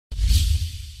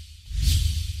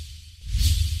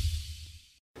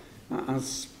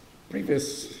as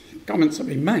previous comments have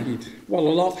been made, while a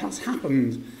lot has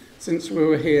happened since we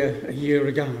were here a year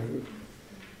ago.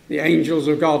 The angels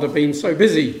of God have been so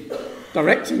busy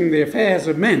directing the affairs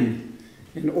of men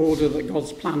in order that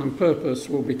God's plan and purpose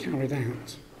will be carried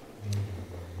out.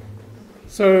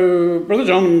 So Brother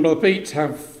John and Brother Pete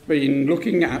have been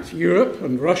looking at Europe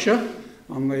and Russia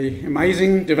and the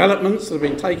amazing developments that have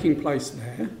been taking place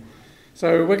there.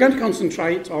 So we're going to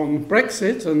concentrate on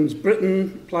Brexit and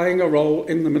Britain playing a role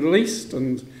in the Middle East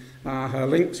and her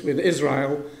links with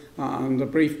Israel and a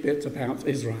brief bit about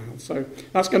Israel. So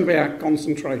that's going to be our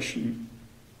concentration.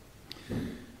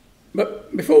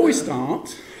 But before we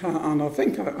start, and I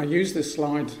think I used this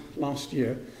slide last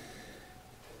year,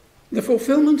 the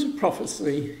fulfillment of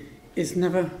prophecy is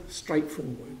never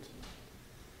straightforward.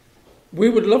 We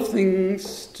would love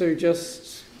things to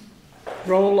just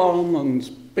roll on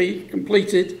and be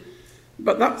completed,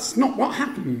 but that's not what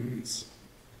happens.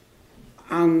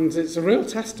 And it's a real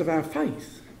test of our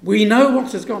faith. We know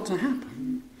what has got to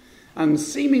happen, and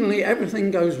seemingly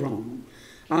everything goes wrong.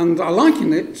 And I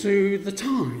liken it to the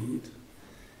tide.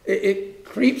 It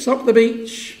creeps up the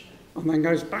beach and then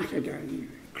goes back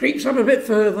again. Creeps up a bit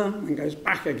further and goes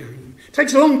back again. It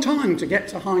takes a long time to get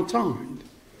to high tide.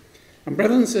 And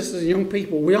brothers and sisters and young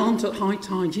people, we aren't at high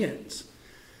tide yet.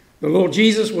 The Lord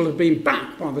Jesus will have been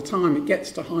back by the time it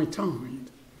gets to high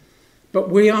tide. But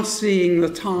we are seeing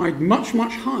the tide much,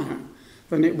 much higher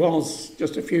than it was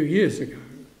just a few years ago.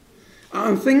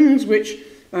 And things which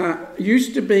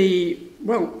used to be,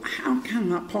 well, how can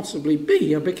that possibly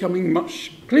be, are becoming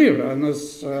much clearer. And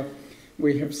as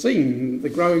we have seen, the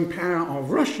growing power of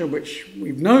Russia, which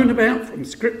we've known about from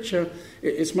Scripture,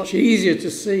 it's much easier to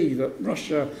see that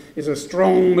Russia is a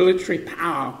strong military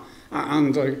power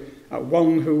and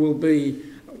one who will be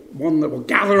one that will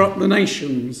gather up the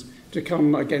nations to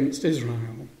come against Israel.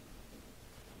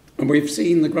 And we've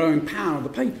seen the growing power of the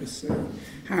papacy,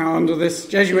 how under this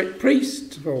Jesuit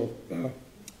priest or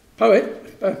Pope,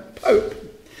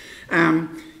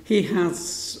 he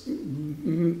has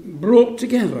brought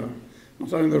together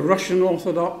not only the Russian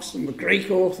Orthodox and the Greek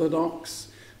Orthodox,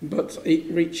 but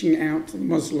reaching out to the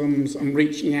Muslims and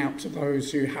reaching out to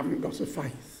those who haven't got a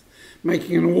faith,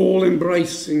 making an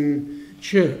all-embracing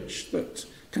church that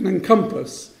can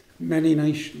encompass many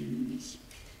nations.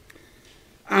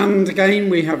 And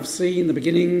again, we have seen the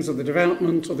beginnings of the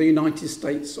development of the United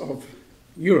States of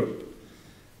Europe.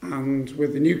 And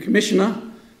with the new commissioner,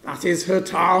 that is her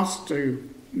task, to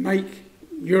make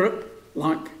Europe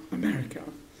like America.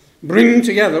 Bring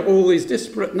together all these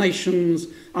disparate nations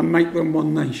and make them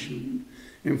one nation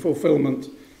in fulfillment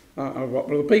of what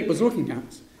Brother Pete was looking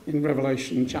at in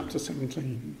Revelation chapter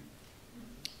 17.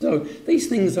 So these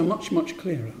things are much, much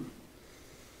clearer.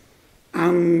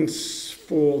 And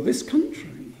for this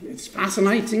country, it's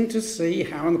fascinating to see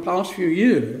how in the past few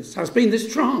years has been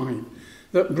this drive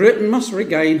that Britain must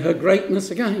regain her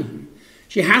greatness again.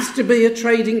 She has to be a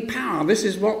trading power. This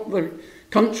is what the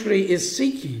country is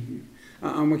seeking.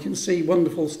 And we can see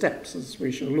wonderful steps, as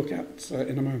we shall look at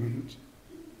in a moment.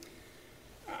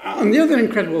 And the other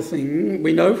incredible thing,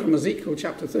 we know from Ezekiel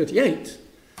chapter 38,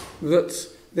 that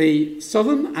the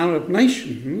southern Arab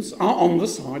nations are on the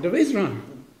side of Israel.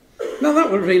 Now,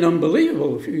 that would have been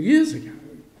unbelievable a few years ago.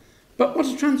 But what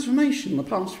a transformation in the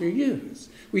past few years.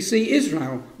 We see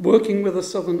Israel working with the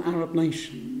southern Arab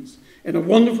nations in a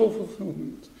wonderful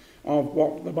fulfillment of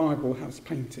what the Bible has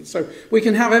painted. So we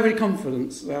can have every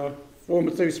confidence, our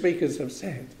former two speakers have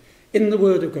said, in the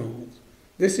Word of God.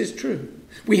 This is true.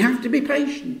 We have to be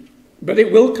patient, but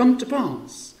it will come to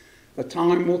pass. The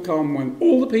time will come when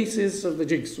all the pieces of the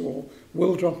jigsaw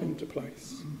will drop into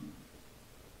place.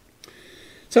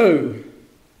 So,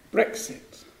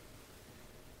 Brexit.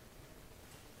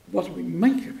 What do we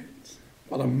make of it?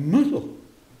 What a muddle.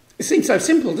 It seemed so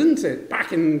simple, didn't it?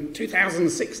 Back in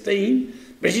 2016,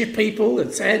 British people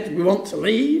had said, we want to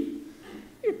leave.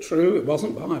 True, it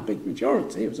wasn't by a big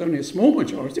majority. It was only a small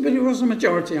majority, but it was a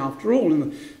majority after all, and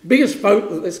the biggest vote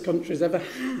that this country's ever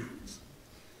had.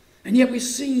 And yet we've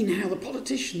seen how the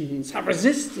politicians have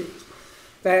resisted.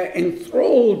 They're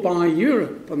enthralled by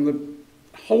Europe and the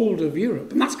hold of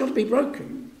Europe, and that's got to be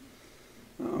broken.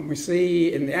 We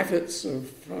see in the efforts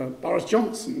of Boris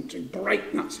Johnson to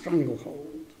break that stranglehold.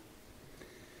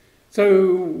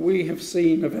 So we have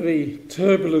seen a very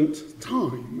turbulent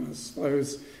time as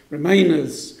those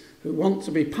Remainers who want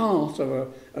to be part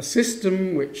of a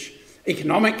system which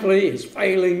economically is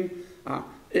failing.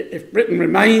 If Britain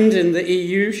remained in the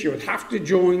EU, she would have to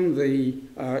join the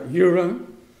euro,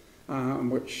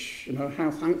 which, you know,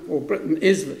 how thankful Britain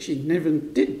is that she never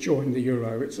did join the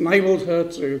euro. It's enabled her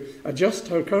to adjust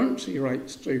her currency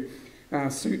rates to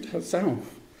suit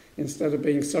herself, instead of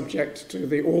being subject to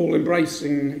the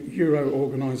all-embracing Euro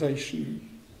organisation.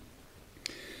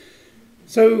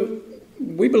 So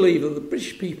we believe that the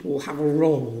British people have a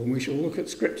role, and we shall look at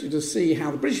Scripture to see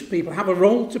how the British people have a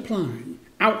role to play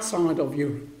outside of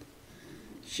Europe.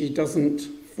 She doesn't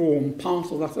form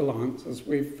part of that alliance, as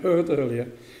we've heard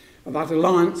earlier, that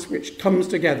alliance which comes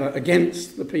together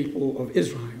against the people of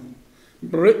Israel.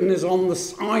 Britain is on the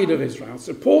side of Israel,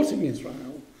 supporting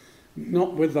Israel,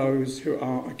 not with those who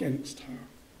are against her.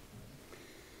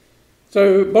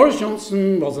 So Boris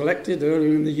Johnson was elected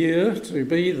earlier in the year to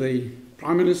be the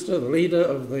Prime Minister, the leader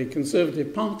of the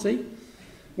Conservative Party,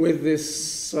 with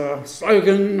this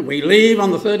slogan, "We leave on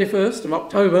the 31st of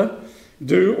October,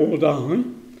 do or die,"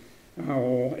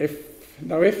 or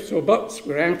no ifs or buts,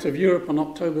 we're out of Europe on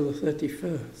October the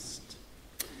 31st.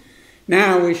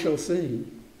 Now we shall see.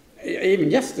 Even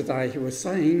yesterday he was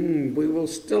saying we will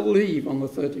still leave on the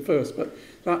 31st, but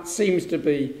that seems to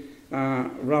be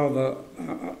rather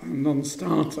a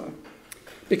non-starter,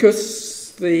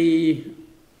 because the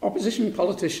opposition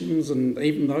politicians and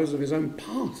even those of his own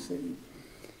party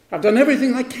have done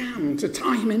everything they can to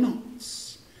tie him in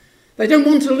knots. They don't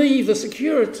want to leave the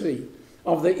security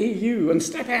of the EU and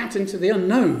step out into the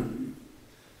unknown.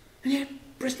 And yet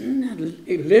Britain had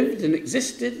lived and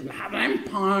existed and had an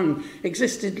empire and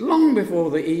existed long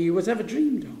before the EU was ever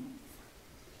dreamed of.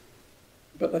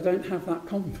 But they don't have that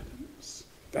confidence.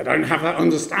 They don't have that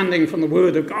understanding from the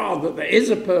Word of God that there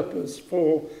is a purpose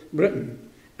for Britain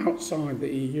outside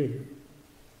the EU.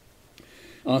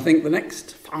 I think the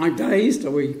next 5 days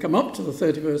till we come up to the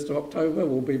 31st of October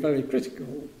will be very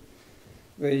critical.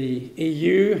 The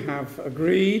EU have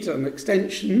agreed an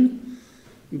extension,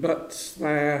 but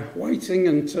they're waiting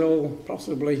until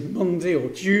possibly Monday or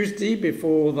Tuesday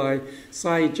before they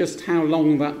say just how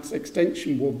long that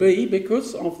extension will be,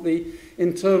 because of the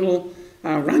internal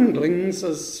wranglings,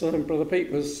 as Brother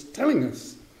Pete was telling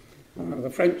us. The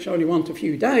French only want a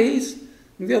few days,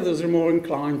 and the others are more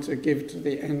inclined to give to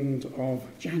the end of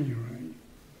January.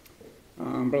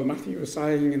 Brother Matthew was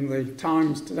saying in the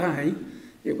Times today,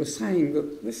 it was saying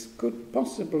that this could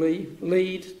possibly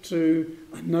lead to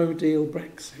a no-deal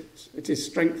Brexit. It is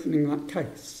strengthening that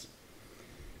case.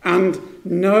 And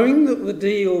knowing that the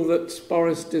deal that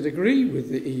Boris did agree with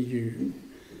the EU,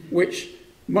 which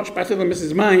much better than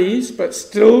Mrs May's, but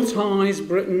still ties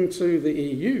Britain to the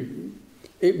EU,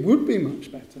 it would be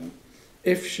much better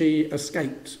if she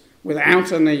escaped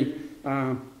without any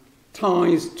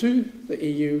ties to the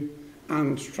EU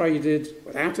and traded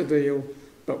without a deal,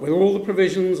 but with all the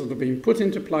provisions that have been put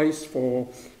into place for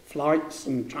flights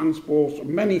and transport, and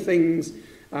many things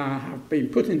have been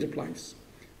put into place.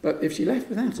 But if she left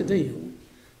without a deal,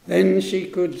 then she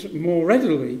could more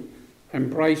readily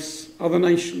embrace other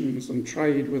nations and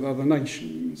trade with other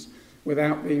nations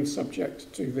without being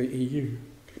subject to the EU.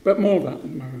 But more of that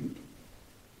in a moment.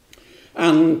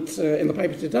 And in the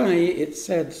paper today, it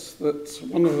said that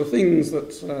one of the things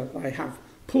that they have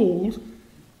pulled,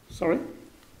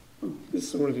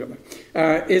 this is already up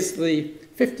there, is the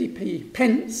 50p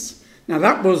pence. Now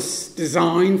that was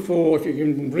designed for, if you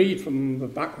can read from the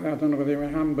back there, I don't know whether you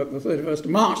have, but the 31st of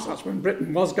March, that's when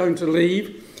Britain was going to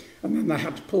leave, and then they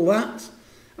had to pull that,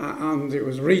 and it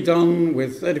was redone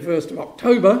with 31st of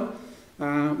October,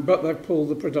 but they've pulled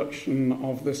the production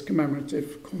of this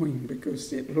commemorative coin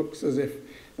because it looks as if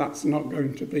that's not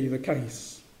going to be the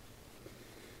case.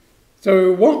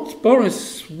 So what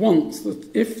Boris wants, that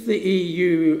if the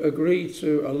EU agree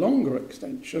to a longer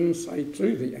extension, say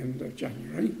to the end of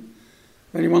January,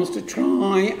 then he wants to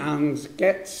try and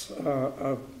get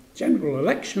a general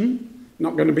election.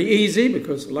 Not going to be easy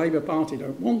because the Labour Party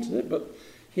don't want it, but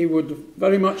he would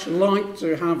very much like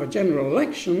to have a general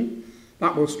election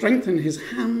that will strengthen his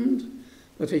hand,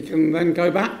 that he can then go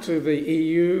back to the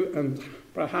EU and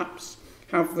perhaps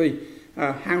have the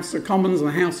House of Commons and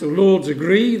the House of Lords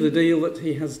agree the deal that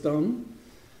he has done.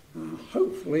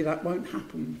 Hopefully that won't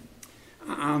happen,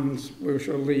 and we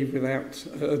shall leave without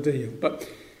a deal. But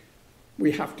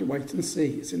we have to wait and see.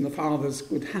 It's in the Father's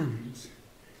good hands.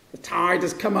 The tide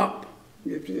has come up,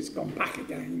 it's gone back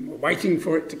again. We're waiting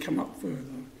for it to come up further.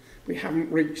 We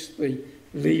haven't reached the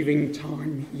leaving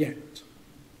time yet.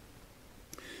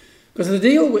 Because the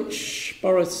deal which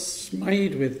Boris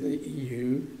made with the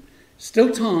EU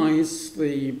still ties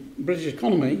the British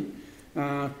economy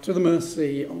to the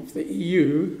mercy of the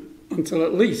EU until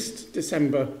at least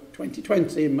December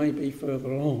 2020, and maybe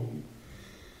further on.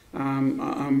 And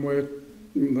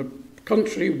the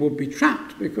country would be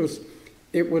trapped because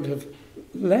it would have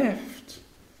left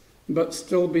but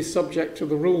still be subject to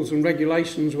the rules and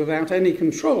regulations without any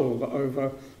control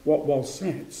over what was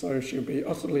said. So she'll be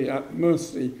utterly at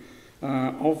mercy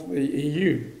of the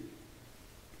EU.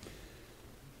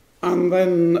 And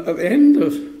then at the end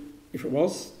of, if it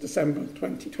was, December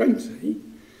 2020,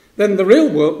 then the real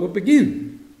work will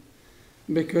begin,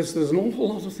 because there's an awful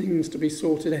lot of things to be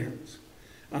sorted out.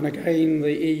 And again,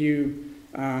 the EU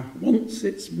wants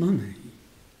its money.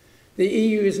 The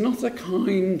EU is not a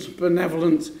kind,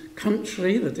 benevolent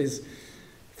country that is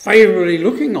favourably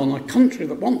looking on a country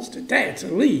that wants to dare to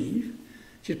leave.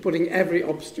 She's putting every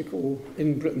obstacle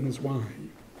in Britain's way.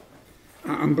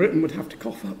 And Britain would have to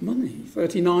cough up money,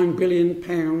 £39 billion,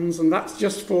 and that's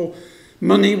just for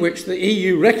money which the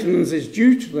EU reckons is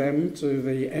due to them to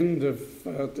the end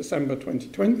of December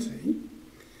 2020.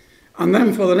 And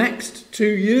then for the next 2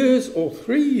 years or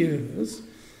 3 years,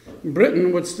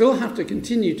 Britain would still have to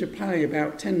continue to pay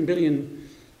about £10 billion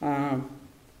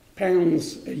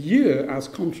pounds a year as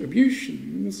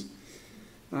contributions,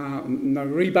 no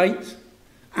rebate,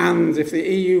 and if the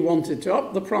EU wanted to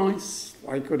up the price,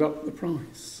 they could up the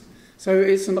price. So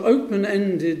it's an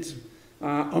open-ended,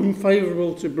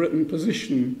 unfavourable to Britain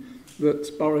position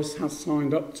that Boris has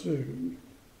signed up to,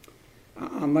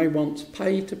 and they want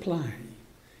pay to play.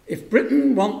 If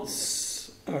Britain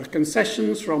wants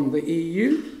concessions from the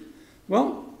EU,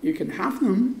 well, you can have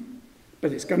them,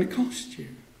 but it's going to cost you.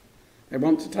 They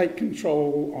want to take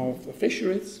control of the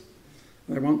fisheries.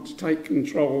 They want to take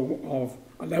control of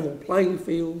a level playing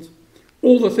field.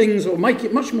 All the things that will make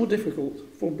it much more difficult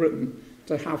for Britain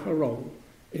to have her role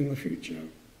in the future.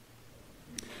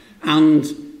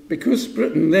 And because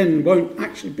Britain then won't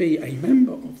actually be a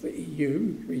member of the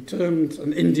EU, returned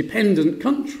an independent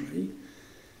country,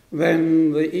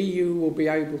 then the EU will be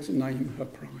able to name her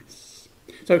price.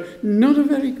 So not a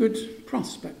very good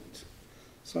prospect.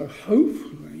 So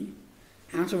hopefully,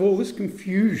 out of all this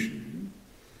confusion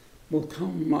will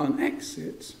come an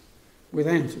exit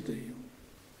without a deal.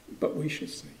 But we shall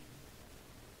see.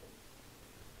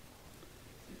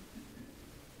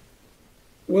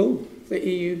 Will the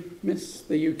EU miss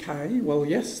the UK? Well,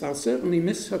 yes, they'll certainly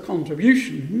miss her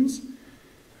contributions,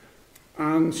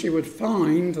 and she would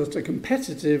find that a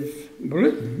competitive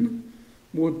Britain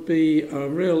would be a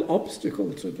real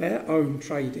obstacle to their own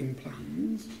trading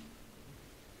plans.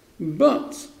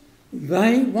 But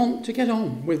they want to get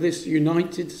on with this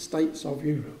United States of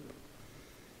Europe.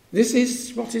 This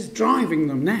is what is driving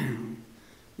them now.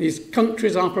 These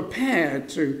countries are prepared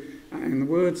to, in the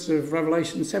words of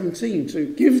Revelation 17,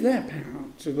 to give their power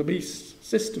to the beast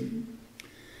system.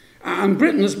 And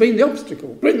Britain has been the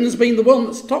obstacle. Britain has been the one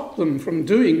that stopped them from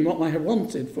doing what they have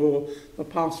wanted for the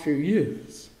past few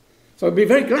years. So I'd be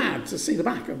very glad to see the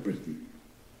back of Britain.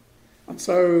 And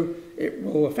so it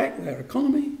will affect their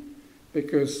economy,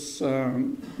 because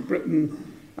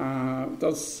Britain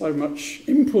does so much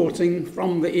importing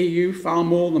from the EU, far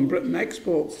more than Britain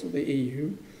exports to the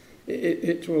EU.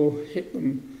 It will hit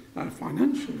them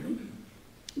financially,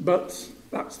 but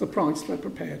that's the price they're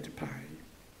prepared to pay.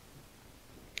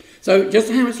 So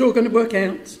just how it's all going to work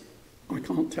out, I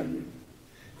can't tell you.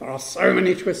 There are so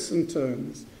many twists and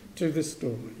turns to this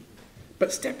story.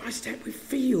 But step by step we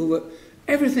feel that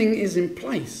everything is in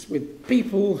place with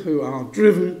people who are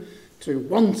driven to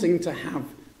wanting to have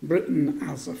Britain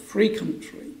as a free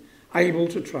country, able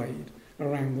to trade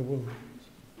around the world.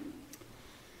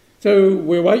 So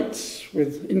we wait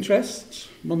with interest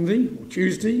Monday or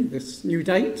Tuesday, this new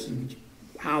date, and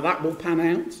how that will pan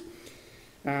out.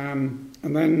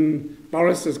 And then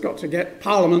Boris has got to get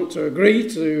Parliament to agree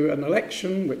to an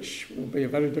election, which will be a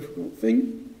very difficult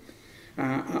thing.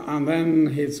 And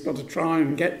then he's got to try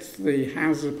and get the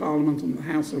House of Parliament and the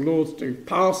House of Lords to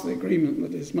pass the agreement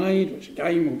that is made, which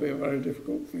again will be a very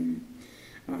difficult thing.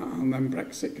 And then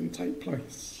Brexit can take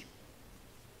place.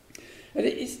 And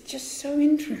it is just so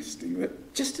interesting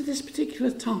that just at this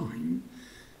particular time,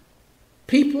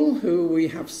 people who we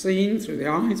have seen through the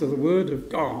eyes of the Word of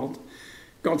God,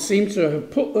 God seems to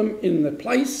have put them in the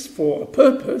place for a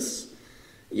purpose,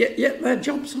 yet their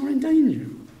jobs are in danger.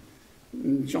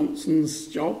 Johnson's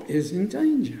job is in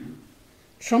danger.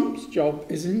 Trump's job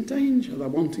is in danger. They're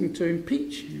wanting to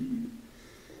impeach him.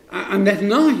 And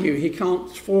Netanyahu, he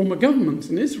can't form a government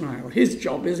in Israel. His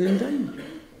job is in danger.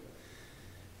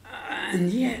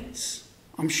 And yet,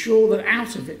 I'm sure that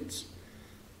out of it,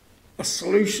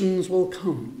 solutions will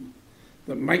come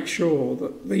that make sure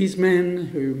that these men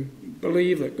who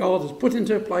believe that God has put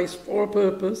into a place for a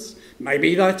purpose,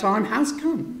 maybe their time has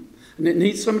come, and it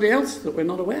needs somebody else that we're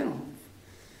not aware of.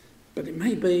 But it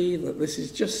may be that this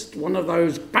is just one of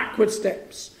those backward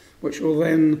steps which will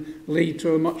then lead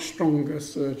to a much stronger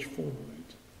surge forward.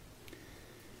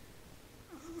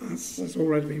 as has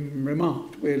already been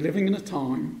remarked, we're living in a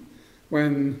time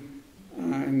when,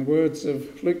 in the words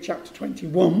of Luke chapter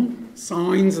 21,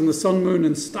 signs and the sun, moon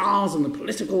and stars and the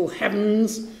political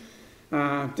heavens,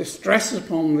 distress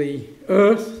upon the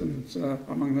earth and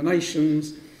among the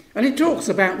nations. And it talks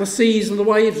about the seas and the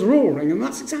waves roaring, and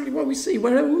that's exactly what we see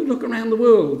wherever we look around the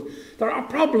world. There are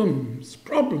problems,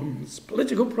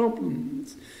 political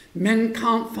problems. Men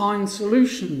can't find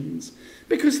solutions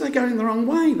because they're going the wrong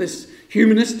way. This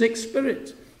humanistic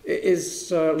spirit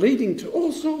is leading to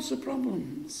all sorts of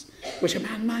problems which are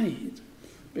man-made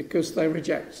because they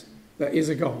reject there is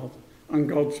a God and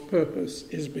God's purpose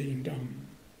is being done.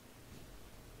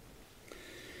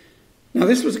 Now,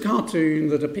 this was a cartoon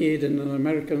that appeared in an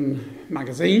American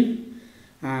magazine.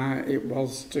 It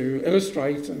was to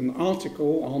illustrate an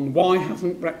article on why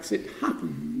hasn't Brexit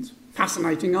happened.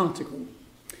 Fascinating article.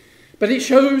 But it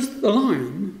shows the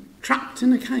lion trapped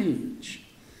in a cage.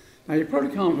 Now, you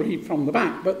probably can't read from the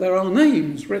back, but there are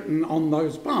names written on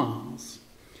those bars.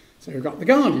 So you've got The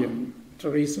Guardian,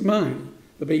 Theresa May,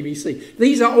 the BBC.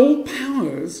 These are all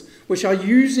powers which are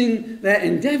using their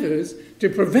endeavours to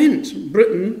prevent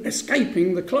Britain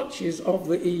escaping the clutches of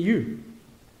the EU.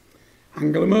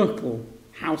 Angela Merkel,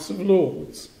 House of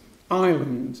Lords,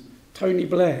 Ireland, Tony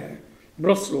Blair,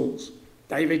 Brussels,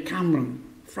 David Cameron,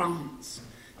 France.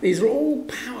 These are all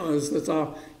powers that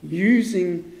are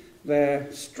using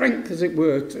their strength, as it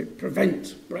were, to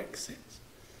prevent Brexit.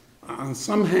 And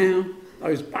somehow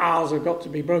those bars have got to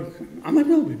be broken, and they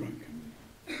will be broken.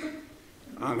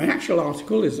 The actual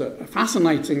article is a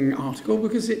fascinating article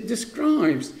because it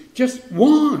describes just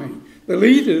why the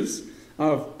leaders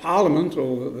of Parliament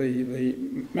or the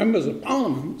members of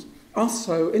Parliament are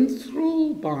so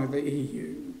enthralled by the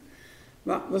EU.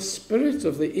 That the spirit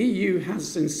of the EU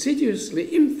has insidiously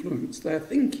influenced their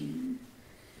thinking.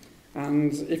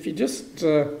 And if you just,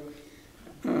 the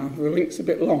link's a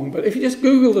bit long, but if you just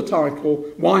Google the title,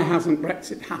 Why Hasn't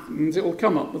Brexit Happened, it will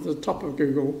come up at the top of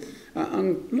Google.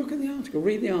 And look at the article,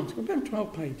 read the article, about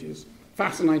 12 pages.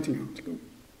 Fascinating article.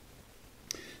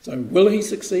 So will he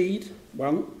succeed?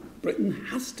 Well, Britain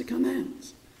has to come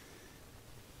out.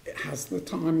 Has the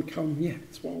time come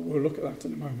yet? Well, we'll look at that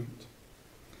in a moment.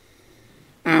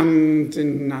 And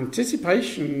in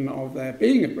anticipation of there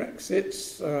being a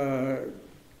Brexit,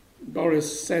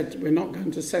 Boris said we're not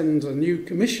going to send a new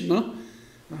commissioner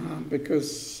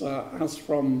because as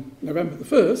from November the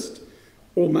 1st,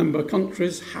 all member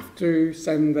countries have to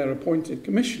send their appointed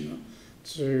commissioner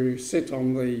to sit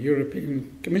on the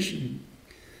European Commission.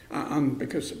 And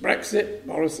because of Brexit,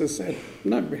 Boris has said,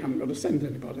 no, we haven't got to send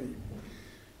anybody.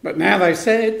 But now they've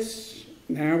said,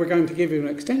 now we're going to give you an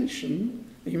extension,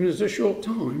 even as a short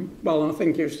time. Well, I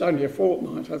think if it's only a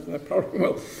fortnight, they probably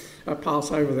will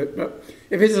pass over it. But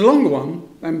if it's a longer one,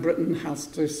 then Britain has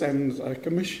to send a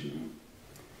commissioner.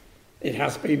 It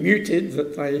has been mooted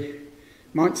that they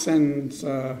might send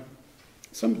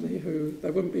somebody who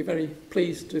they wouldn't be very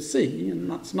pleased to see, and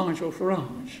that's Nigel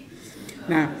Farage.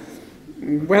 Now,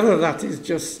 whether that is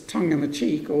just tongue in the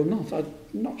cheek or not, I'm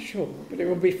not sure, but it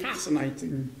would be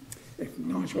fascinating if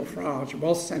Nigel Farage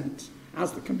was sent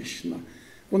as the commissioner.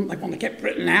 Wouldn't they want to get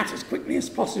Britain out as quickly as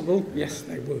possible? Yes,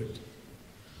 they would.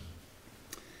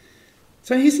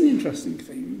 So here's an interesting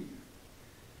thing.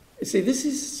 You see, this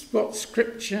is what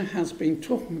Scripture has been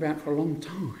talking about for a long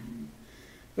time.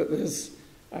 That there's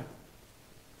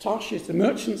Tarshish, the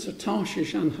merchants of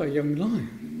Tarshish and her young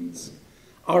lions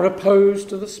are opposed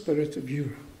to the spirit of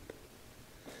Europe.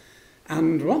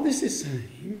 And what this is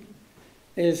saying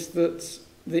is that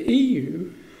the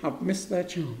EU have missed their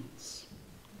chance.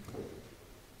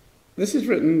 This is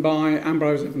written by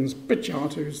Ambrose Evans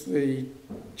Pritchard, who's the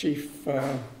chief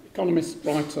economist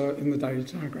writer in the Daily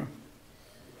Telegraph.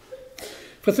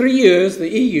 For 3 years, the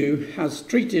EU has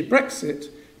treated Brexit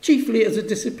chiefly as a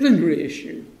disciplinary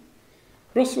issue.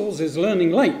 Brussels is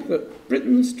learning late that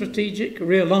Britain's strategic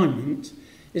realignment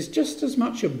is just as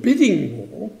much a bidding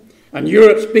war, and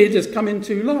Europe's bid has come in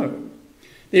too low.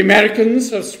 The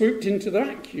Americans have swooped into the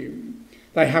vacuum.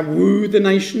 They have wooed the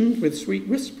nations with sweet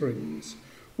whisperings.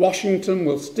 Washington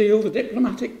will steal the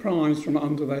diplomatic prize from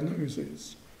under their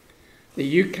noses.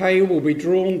 The UK will be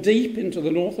drawn deep into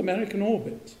the North American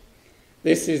orbit.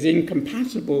 This is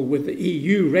incompatible with the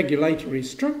EU regulatory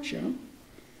structure.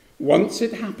 Once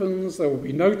it happens, there will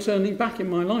be no turning back in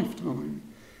my lifetime.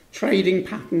 Trading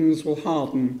patterns will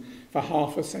harden for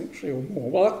half a century or more.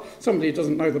 Well, somebody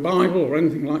doesn't know the Bible or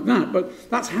anything like that, but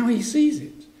that's how he sees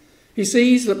it. He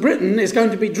sees that Britain is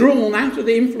going to be drawn out of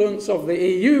the influence of the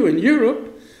EU and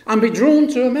Europe and be drawn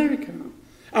to America.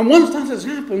 And once that has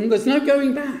happened, there's no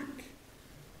going back.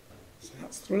 So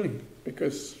that's thrilling,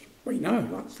 because We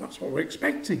know that's what we're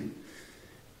expecting.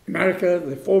 America,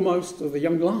 the foremost of the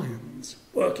young lions,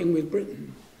 working with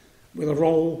Britain, with a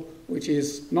role which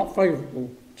is not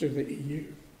favourable to the EU.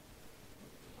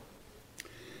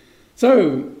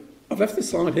 So, I've left this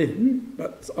slide in,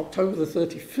 but October the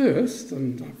 31st,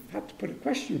 and I've had to put a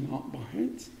question mark by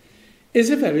it, is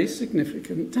a very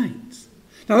significant date.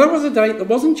 Now, that was a date that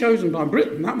wasn't chosen by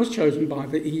Britain, that was chosen by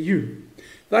the EU.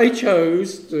 They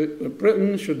chose that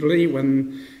Britain should leave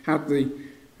when had the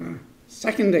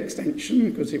second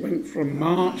extension, because it went from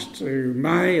March to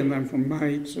May and then from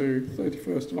May to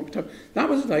 31st of October. That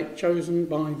was a date chosen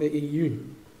by the EU.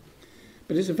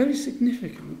 But it's a very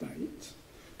significant date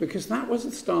because that was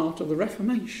the start of the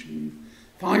Reformation.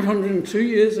 502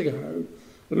 years ago,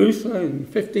 Luther in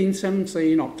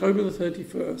 1517, October the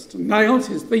 31st, nailed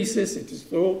his thesis, it is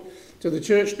thought, to the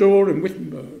church door in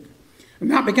Wittenberg. And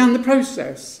that began the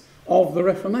process of the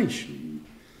Reformation.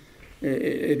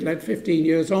 It led 15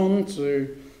 years on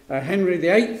to Henry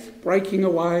VIII breaking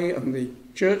away and the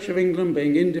Church of England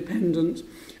being independent,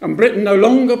 and Britain no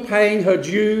longer paying her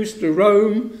dues to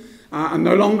Rome and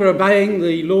no longer obeying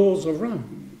the laws of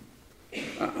Rome.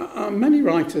 Many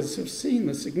writers have seen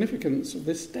the significance of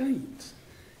this date.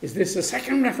 Is this a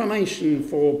second Reformation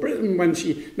for Britain when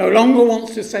she no longer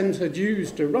wants to send her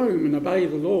dues to Rome and obey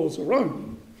the laws of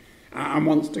Rome and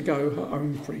wants to go her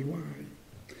own free way?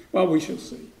 Well, we shall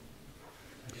see.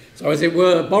 So, as it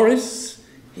were, Boris,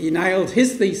 he nailed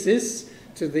his thesis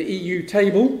to the EU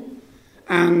table,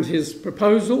 and his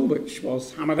proposal, which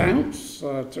was hammered out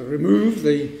to remove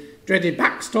the dreaded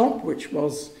backstop, which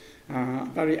was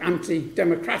very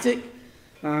anti-democratic.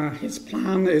 His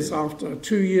plan is, after a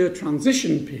 2-year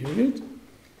transition period,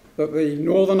 that the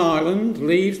Northern Ireland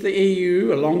leaves the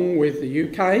EU along with the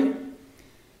UK,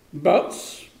 but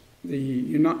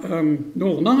the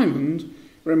Northern Ireland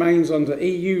remains under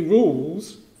EU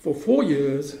rules for 4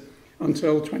 years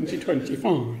until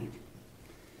 2025.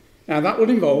 Now, that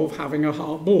would involve having a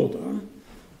hard border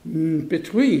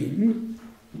between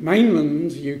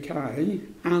mainland UK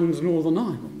and Northern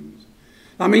Ireland.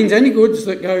 That means any goods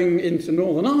that going into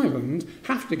Northern Ireland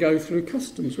have to go through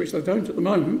customs, which they don't at the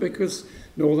moment because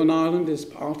Northern Ireland is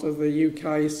part of the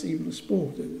UK seamless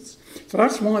borders. So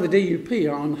that's why the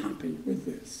DUP are unhappy with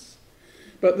this.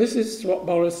 But this is what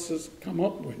Boris has come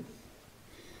up with.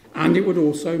 And it would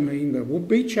also mean there would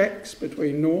be checks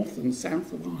between north and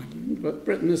south of Ireland, but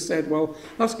Britain has said, well,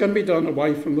 that's going to be done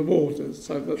away from the borders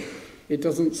so that it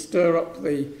doesn't stir up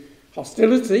the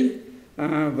hostility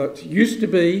that used to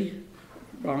be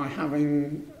by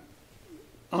having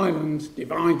Ireland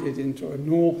divided into a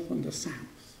north and a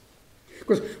south.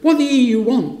 Because what the EU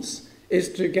wants is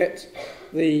to get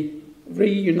the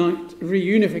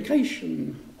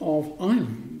reunification of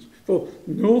Ireland, for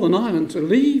Northern Ireland to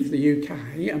leave the UK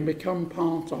and become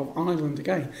part of Ireland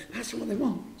again. That's what they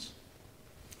want.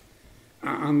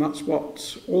 And that's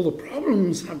what all the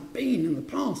problems have been in the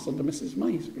past under Mrs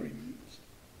May's agreement.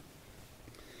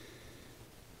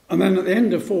 And then at the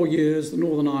end of 4 years, the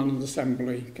Northern Ireland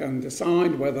Assembly can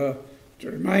decide whether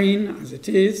to remain as it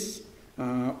is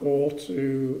or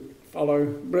to follow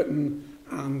Britain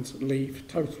and leave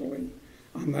totally.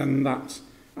 And then that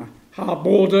hard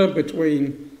border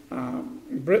between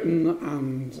Britain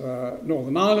and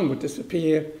Northern Ireland would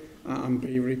disappear and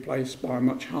be replaced by a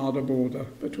much harder border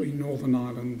between Northern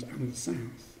Ireland and the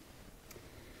south.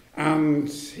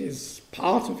 And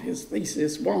part of his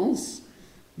thesis was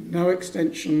no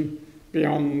extension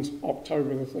beyond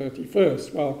October the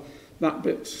 31st. Well, that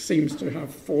bit seems to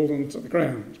have fallen to the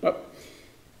ground. But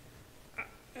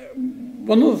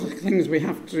one of the things we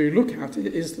have to look at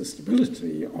is the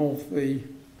stability of the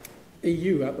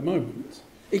EU at the moment.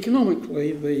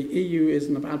 Economically, the EU is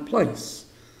in a bad place.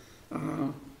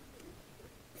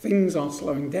 Things are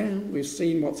slowing down. We've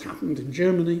seen what's happened in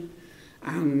Germany,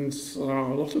 and there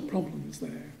are a lot of problems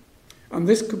there. And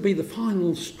this could be the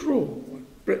final straw.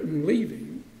 Britain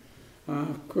leaving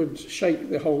could shake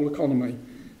the whole economy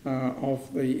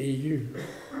of the EU.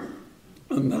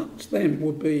 And that then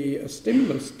would be a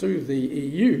stimulus to the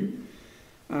EU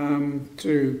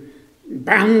to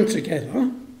band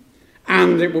together,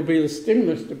 and it will be a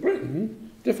stimulus to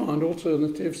Britain to find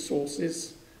alternative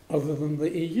sources other than the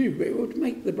EU. It would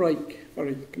make the break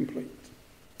very complete.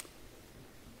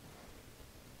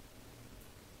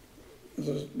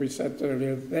 As we said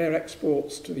earlier, their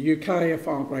exports to the UK are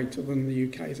far greater than the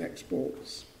UK's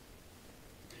exports.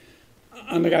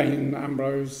 And again,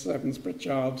 Ambrose, Evans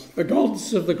Pritchard, the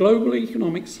gods of the global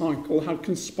economic cycle had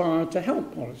conspired to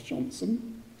help Boris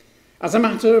Johnson. As a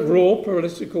matter of raw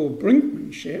political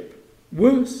brinkmanship,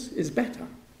 worse is better.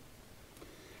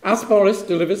 As Boris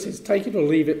delivers his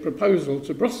take-it-or-leave-it proposal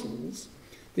to Brussels,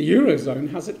 the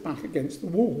Eurozone has its back against the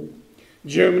wall.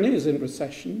 Germany is in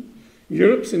recession.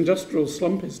 Europe's industrial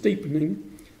slump is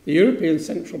deepening. The European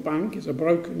Central Bank is a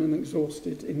broken and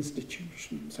exhausted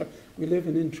institution. So we live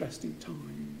in interesting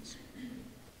times.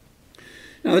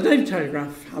 Now, the Daily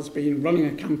Telegraph has been running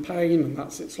a campaign, and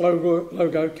that's its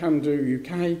logo, Can Do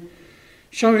UK,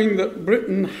 showing that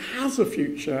Britain has a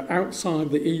future outside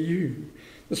the EU.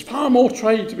 There's far more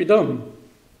trade to be done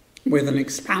with an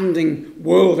expanding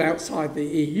world outside the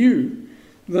EU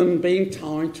than being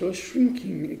tied to a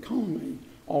shrinking economy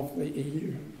of the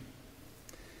EU.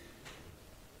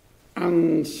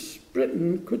 And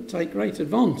Britain could take great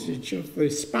advantage of the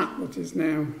spat that is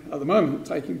now, at the moment,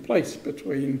 taking place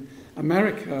between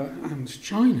America and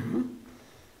China.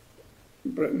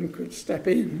 Britain could step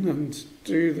in and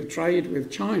do the trade with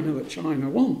China that China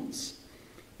wants.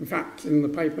 In fact, in the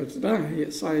paper today,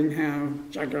 it's saying how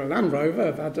Jaguar Land Rover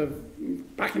have had to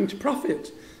back into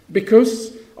profit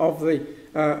because of the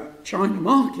China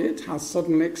market has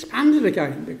suddenly expanded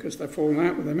again because they're falling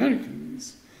out with the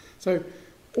Americans. So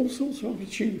all sorts of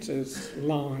opportunities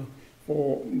lie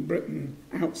for Britain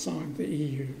outside the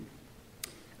EU.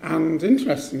 And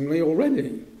interestingly,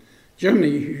 already,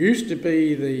 Germany, who used to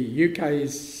be the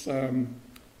UK's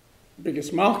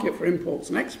biggest market for imports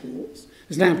and exports,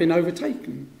 has now been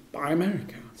overtaken by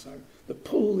America. So the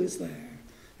pull is there.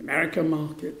 The American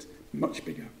market, much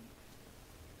bigger.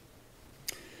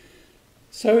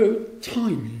 So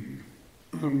timing.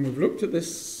 We've looked at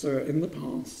this in the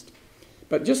past.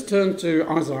 But just turn to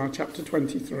Isaiah chapter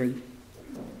 23.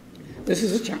 This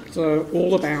is a chapter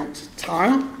all about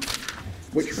Tyre,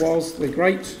 which was the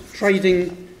great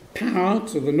trading power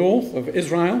to the north of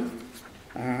Israel.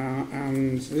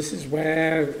 And this is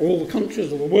where all the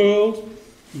countries of the world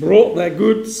brought their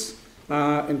goods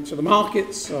into the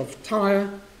markets of Tyre,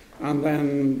 and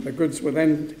then the goods were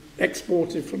then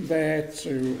exported from there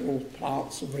to all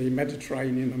parts of the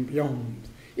Mediterranean and beyond.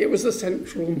 It was a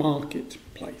central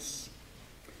marketplace.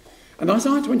 And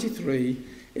Isaiah 23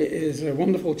 is a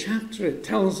wonderful chapter. It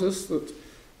tells us that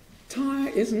Tyre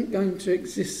isn't going to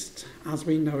exist as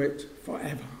we know it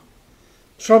forever.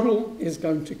 Trouble is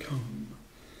going to come.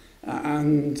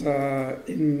 And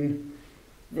in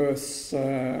verse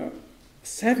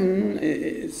 7,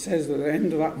 it says at the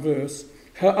end of that verse,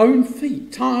 her own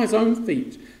feet, Tyre's own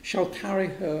feet, shall carry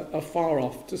her afar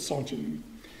off to Sodom.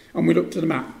 And we looked at a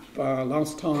map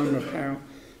last time of how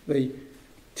the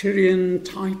Tyrian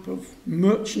type of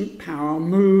merchant power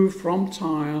moved from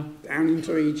Tyre down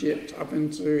into Egypt, up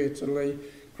into Italy,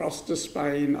 across to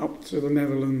Spain, up to the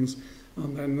Netherlands,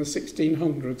 and then the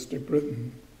 1600s to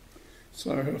Britain.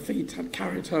 So her feet had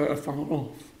carried her afar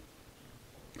off.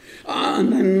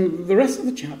 And then the rest of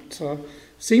the chapter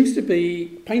seems to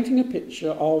be painting a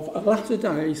picture of a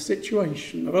latter-day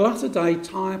situation, of a latter-day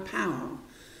Tyre power,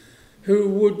 who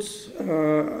would,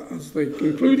 as the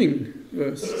concluding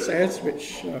verse says,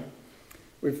 which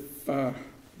we've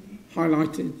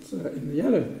highlighted in the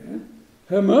yellow there,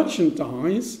 her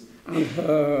merchandise and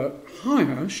her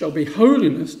hire shall be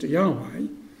holiness to Yahweh.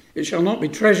 It shall not be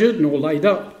treasured nor laid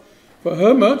up, for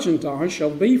her merchandise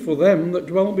shall be for them that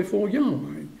dwell before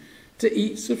Yahweh, to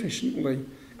eat sufficiently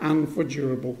and for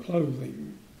durable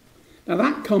clothing. Now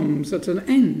that comes at an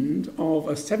end of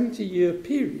a 70-year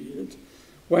period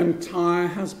when Tyre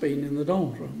has been in the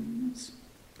doldrums.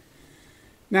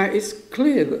 Now it's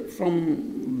clear that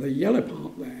from the yellow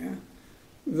part there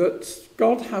that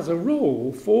God has a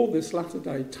role for this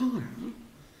latter-day Tyre,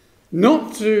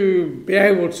 not to be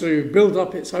able to build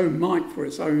up its own might for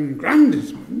its own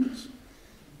grandizement,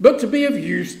 but to be of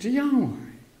use to Yahweh.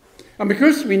 And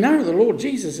because we know the Lord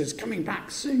Jesus is coming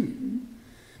back soon,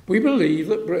 we believe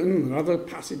that Britain, and other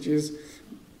passages,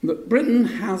 that Britain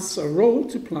has a role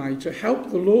to play to help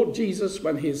the Lord Jesus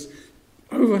when he's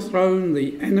overthrown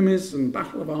the enemies in the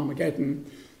Battle of Armageddon,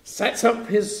 sets up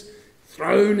his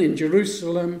throne in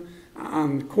Jerusalem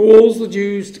and calls the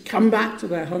Jews to come back to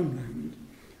their homeland,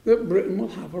 that Britain will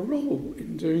have a role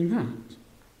in doing that.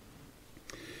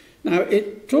 Now,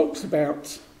 it talks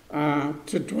about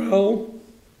to dwell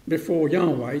before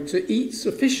Yahweh, to eat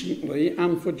sufficiently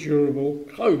and for durable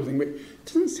clothing, which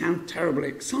doesn't sound terribly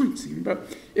exciting,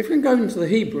 but if we go into the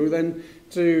Hebrew, then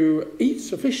to eat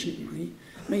sufficiently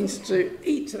means to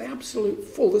eat to the absolute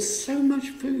full. There's so much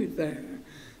food there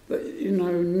that,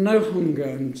 no hunger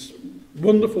and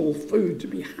wonderful food to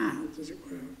be had, as it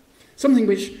were. Something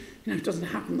which, doesn't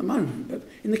happen at the moment, but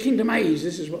in the kingdom age,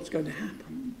 this is what's going to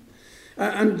happen.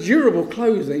 And durable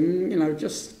clothing,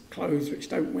 just clothes which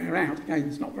don't wear out. Again,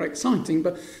 it's not very exciting,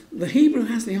 but the Hebrew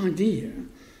has the idea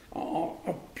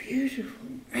are beautiful,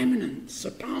 eminent,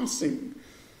 surpassing.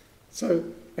 So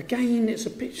again, it's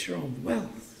a picture of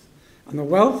wealth. And the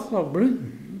wealth of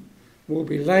Britain will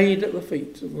be laid at the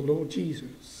feet of the Lord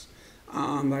Jesus.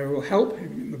 And they will help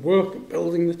him in the work of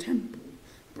building the temple,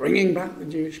 bringing back the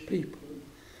Jewish people.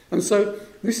 And so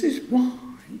this is why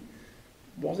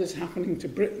what is happening to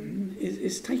Britain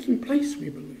is taking place, we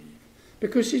believe,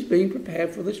 because she's being prepared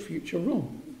for this future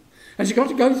role. And she's got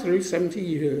to go through 70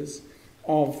 years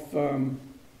of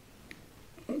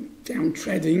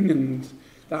downtreading and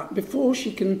that before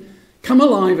she can come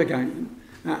alive again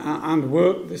and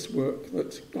work this work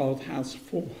that God has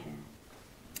for her.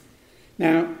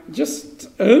 Now, just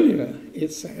earlier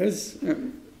it says,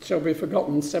 shall be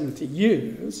forgotten 70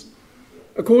 years,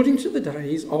 according to the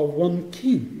days of one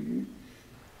king.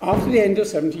 After the end of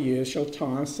 70 years shall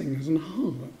Tyre sing as an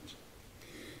harlot.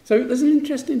 So there's an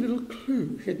interesting little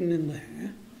clue hidden in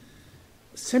there.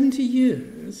 70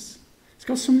 years, it's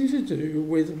got something to do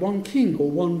with one king or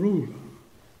one ruler.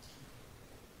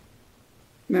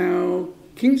 Now,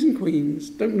 kings and queens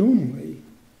don't normally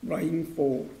reign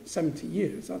for 70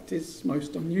 years. That is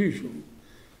most unusual.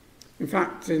 In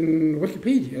fact, in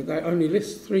Wikipedia, they only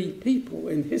list 3 people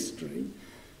in history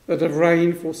that have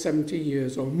reigned for 70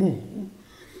 years or more.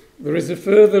 There is a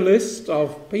further list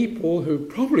of people who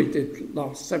probably did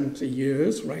last 70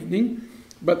 years reigning,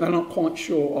 but they're not quite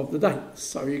sure of the dates,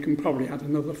 so you can probably add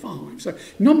another 5. So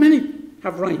not many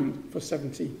have reigned for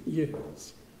 70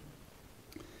 years.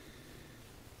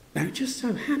 Now, it just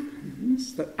so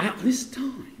happens that at this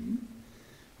time,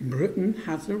 Britain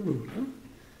has a ruler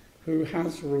who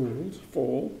has ruled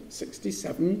for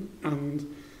 67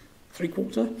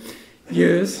 3/4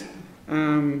 years.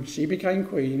 She became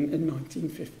queen in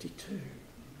 1952.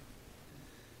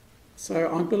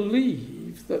 So I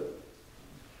believe that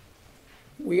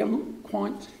we aren't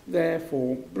quite there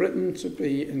for Britain to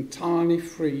be entirely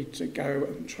free to go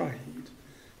and trade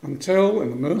until, in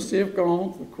the mercy of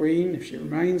God, the Queen, if she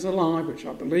remains alive, which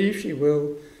I believe she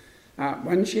will,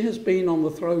 when she has been on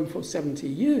the throne for 70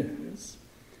 years,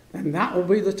 then that will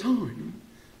be the time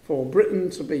for Britain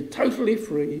to be totally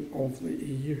free of the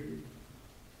EU.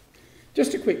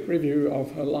 Just a quick review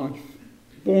of her life.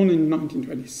 Born in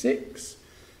 1926,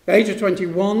 at the age of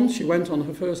 21, she went on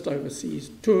her first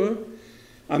overseas tour,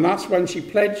 and that's when she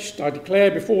pledged, "I declare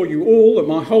before you all that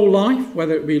my whole life,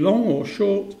 whether it be long or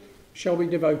short, shall be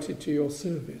devoted to your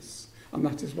service." And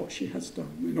that is what she has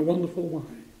done in a wonderful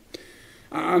way.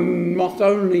 And not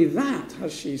only that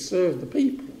has she served the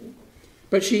people,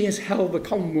 but she has held the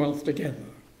Commonwealth together.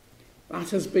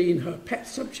 That has been her pet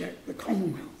subject, the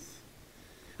Commonwealth.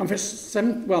 And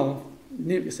for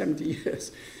nearly 70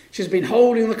 years, she's been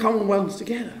holding the Commonwealth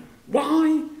together.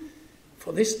 Why?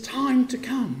 For this time to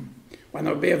come, when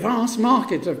there will be a vast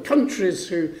market of countries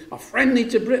who are friendly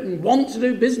to Britain, want to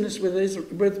do business with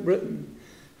Britain,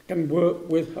 can work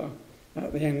with her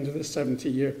at the end of the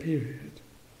 70-year period.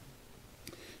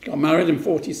 She got married in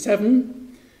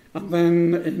 1947, and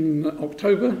then in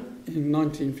October in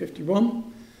 1951,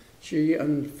 she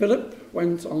and Philip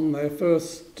went on their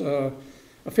first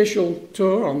official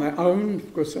tour on their own,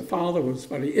 because her father was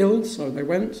very ill, so they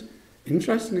went,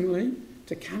 interestingly,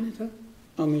 to Canada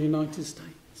and the United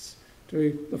States,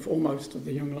 to the foremost of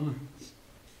the young lions.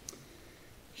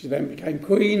 She then became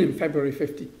queen in February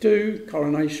 52,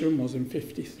 coronation was in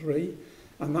 53,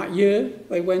 and that year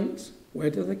they went, where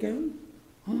did they go?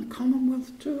 On a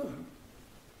Commonwealth tour.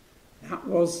 That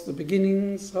was the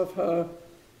beginnings of her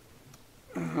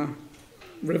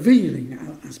revealing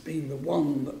as being the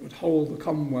one that would hold the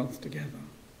Commonwealth together.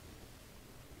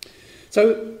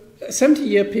 So a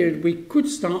 70-year period, we could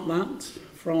start that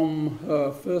from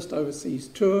her first overseas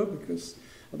tour, because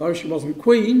although she wasn't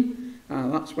queen,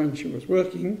 that's when she was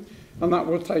working, and that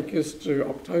would take us to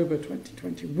October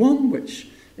 2021, which,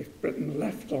 if Britain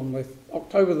left on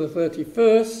October the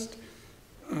 31st,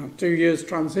 2 years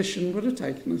transition would have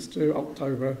taken us to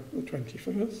October the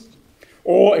 21st.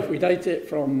 Or if we date it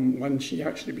from when she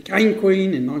actually became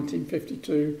queen in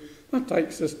 1952, that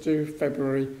takes us to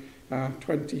February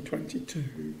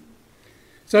 2022.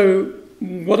 So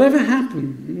whatever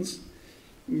happens,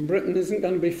 Britain isn't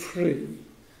going to be free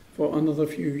for another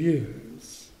few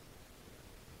years.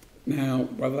 Now,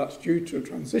 whether that's due to a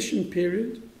transition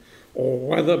period, or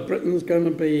whether Britain's going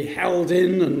to be held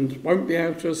in and won't be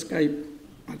able to escape,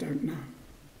 I don't know.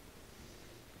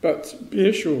 But be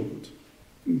assured,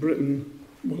 Britain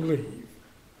will leave.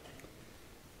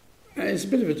 It's a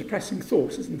bit of a depressing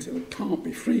thought, isn't it? It can't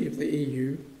be free of the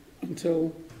EU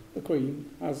until the Queen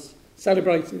has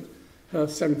celebrated her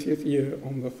 70th year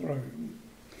on the throne.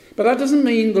 But that doesn't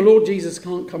mean the Lord Jesus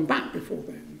can't come back before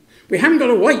then. We haven't got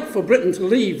to wait for Britain to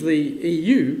leave the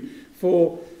EU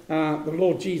for the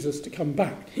Lord Jesus to come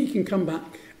back. He can come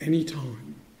back any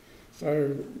time.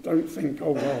 So don't think,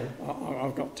 oh, well,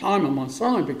 I've got time on my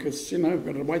side because, we've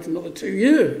got to wait another 2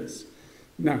 years.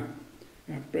 No,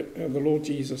 the Lord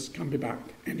Jesus can be back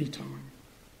any time.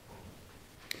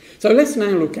 So let's now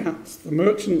look at the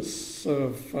merchants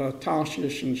of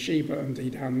Tarshish and Sheba and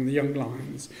Dedan and the young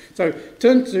lions. So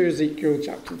turn to Ezekiel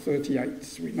chapter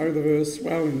 38. We know the verse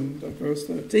well in verse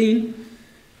 13.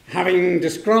 Having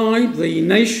described the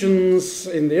nations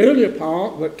in the earlier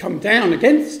part that come down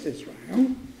against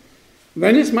Israel,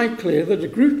 then it's made clear that a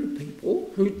group of people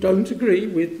who don't agree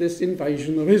with this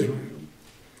invasion of Israel.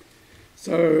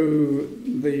 So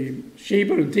the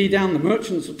Sheba and Dedan, the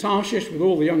merchants of Tarshish, with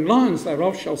all the young lions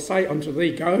thereof, shall say unto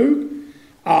thee, Go,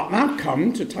 art thou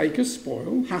come to take a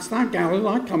spoil? Hast thou gathered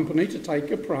thy company to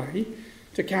take a prey,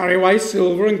 to carry away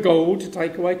silver and gold, to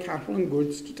take away cattle and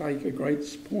goods, to take a great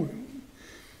spoil?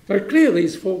 So clearly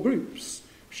these four groups,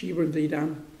 Sheba and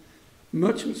Dedan,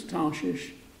 merchants of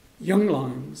Tarshish, young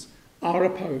lions, are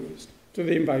opposed to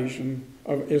the invasion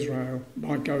of Israel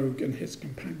by Gog and his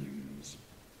companions.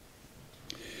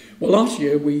 Well, last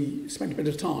year we spent a bit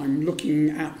of time looking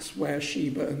at where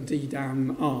Sheba and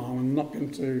Dedan are. I'm not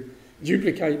going to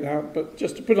duplicate that, but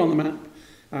just to put on the map,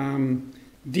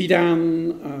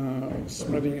 Dedan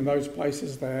spreading in those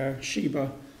places there,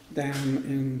 Sheba down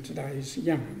in today's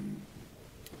Yemen.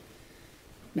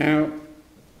 Now,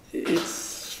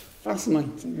 it's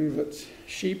fascinating that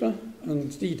Sheba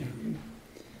and Dedan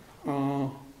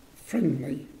are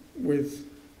friendly with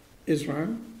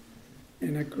Israel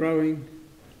in a growing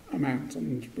amount,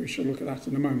 and we shall look at that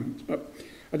in a moment. But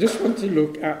I just want to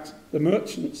look at the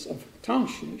merchants of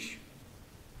Tarshish,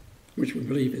 which we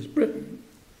believe is Britain,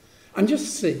 and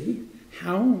just see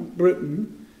how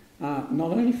Britain,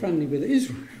 not only friendly with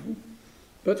Israel,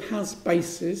 but has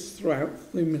bases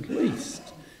throughout the Middle East.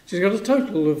 She's got a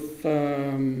total of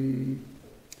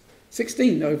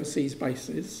 16 overseas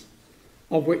bases,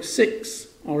 of which 6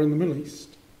 are in the Middle East.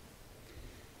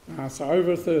 So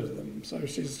over a third of them. So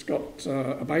she's got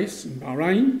a base in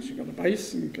Bahrain, she's got a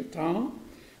base in Qatar,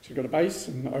 she's got a base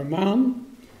in Oman,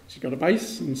 she's got a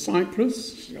base in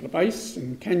Cyprus, she's got a base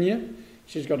in Kenya,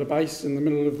 she's got a base in the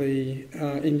middle of the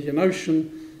Indian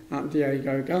Ocean at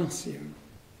Diego Garcia.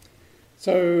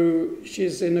 So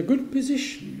she's in a good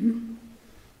position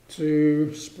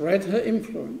to spread her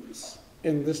influence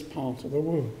in this part of the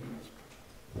world.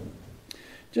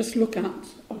 Just look at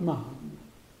Oman.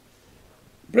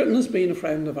 Britain has been a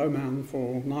friend of Oman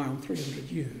for nigh on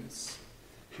 300 years.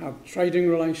 Had trading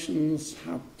relations,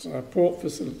 had port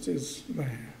facilities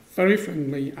there. Very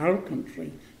friendly Arab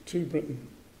country to Britain.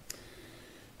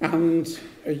 And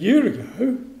a year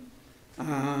ago,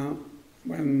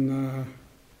 when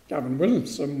Gavin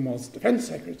Williamson was Defence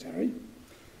Secretary,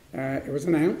 it was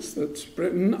announced that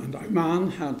Britain and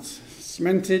Oman had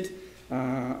cemented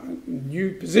a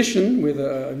new position with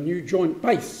a new joint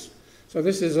base. So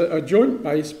this is a joint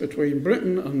base between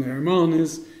Britain and the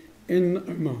Omanis in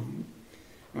Oman.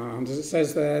 And as it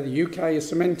says there, the UK is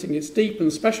cementing its deep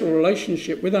and special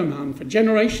relationship with Oman for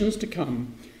generations to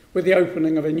come with the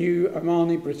opening of a new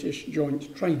Omani-British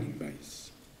joint training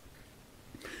base.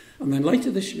 And then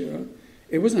later this year,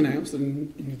 it was announced that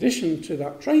in addition to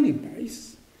that training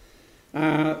base,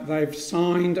 they've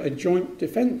signed a joint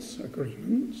defence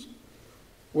agreement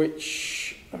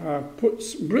which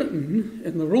puts Britain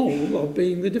in the role of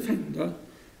being the defender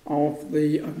of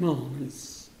the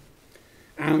Omanis.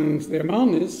 And the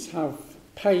Omanis have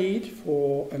paid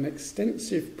for an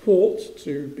extensive port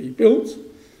to be built,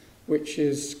 which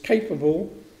is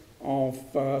capable of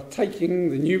taking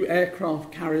the new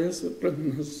aircraft carriers that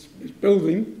Britain is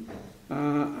building,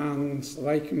 and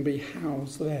they can be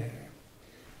housed there.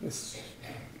 This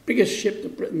biggest ship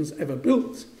that Britain's ever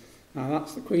built,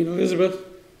 that's the Queen Elizabeth.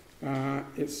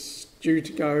 It's due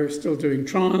to go, still doing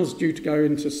trials, due to go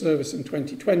into service in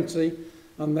 2020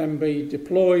 and then be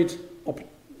deployed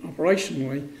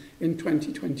operationally in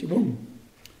 2021.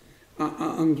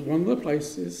 And one of the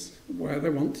places where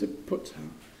they want to put her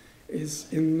is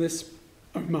in this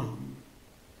Oman.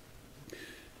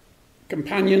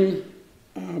 Companion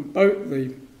boat,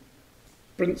 the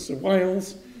Prince of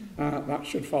Wales, that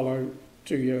should follow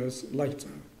 2 years later.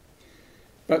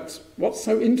 But what's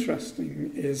so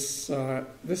interesting is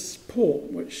this port,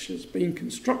 which has been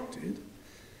constructed,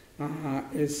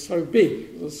 is so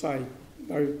big, as I say,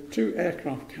 those 2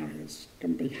 aircraft carriers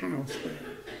can be housed there,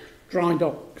 dry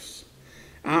docks.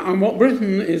 And what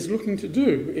Britain is looking to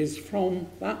do is from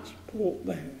that port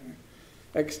there,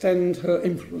 extend her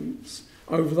influence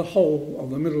over the whole of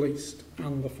the Middle East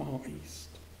and the Far East.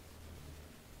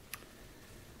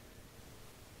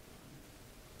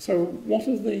 So what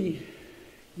are the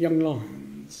Young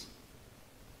Lions?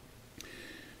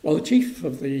 Well, the chief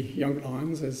of the Young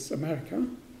Lions is America.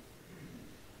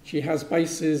 She has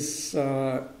bases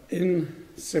in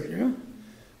Syria,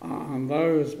 and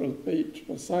those, well, Beach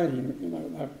was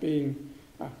saying, they've been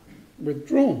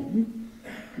withdrawn,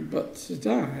 but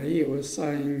today it was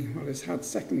saying, well, it's had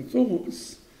second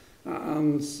thoughts,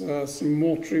 and some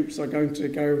more troops are going to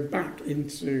go back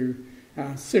into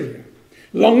Syria.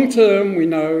 Long term, we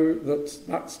know that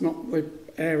that's not the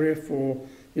area for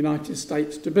the United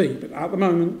States to be, but at the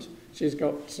moment she's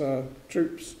got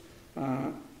troops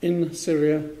in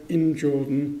Syria, in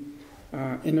Jordan,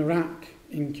 in Iraq,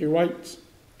 in Kuwait,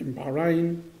 in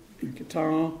Bahrain, in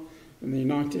Qatar, in the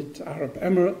United Arab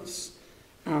Emirates,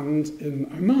 and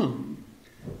in Oman.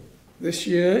 This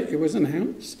year it was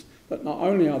announced that not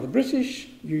only are the British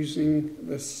using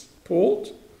this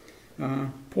port,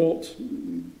 Port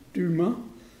Douma,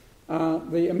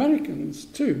 the Americans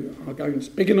too are going. It's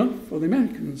big enough for the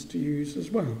Americans to use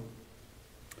as well.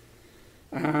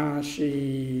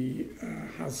 She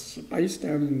has a base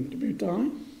down in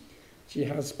Djibouti. She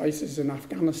has bases in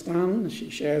Afghanistan. She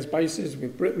shares bases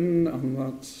with Britain on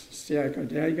that Ciego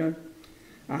Diego.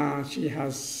 She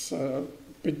has a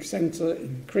big centre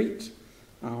in Crete.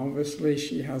 Obviously,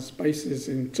 she has bases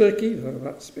in Turkey, though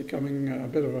that's becoming a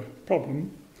bit of a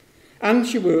problem. And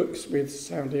she works with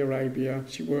Saudi Arabia,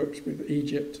 she works with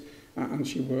Egypt, and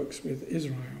she works with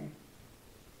Israel.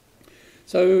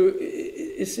 So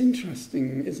it's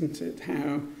interesting, isn't it,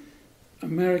 how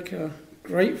America,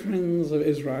 great friends of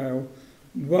Israel,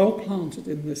 well planted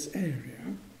in this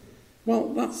area.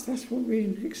 Well, that's what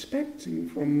we're expecting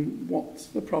from what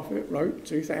the prophet wrote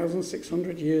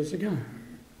 2,600 years ago.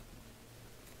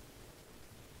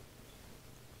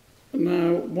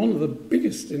 Now, one of the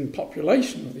biggest in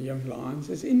population of the Young Lions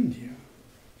is India.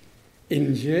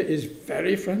 India is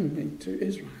very friendly to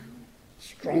Israel.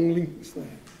 Strong links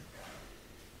there.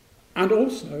 And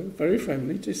also very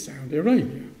friendly to Saudi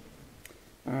Arabia.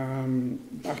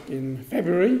 Back in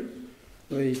February,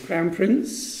 the Crown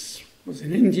Prince was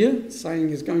in India saying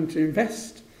he's going to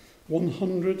invest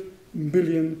 $100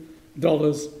 billion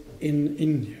in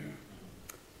India.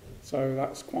 So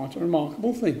that's quite a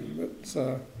remarkable thing,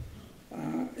 that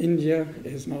India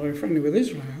is not only friendly with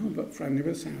Israel, but friendly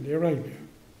with Saudi Arabia.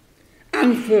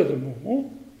 And furthermore,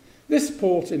 this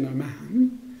port in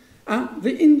Oman,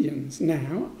 the Indians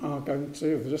now are going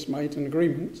to, have just made an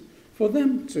agreement for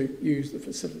them to use the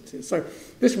facilities. So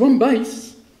this one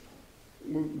base,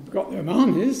 we've got the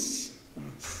Omanis,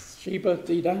 Sheba,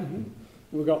 Dedan,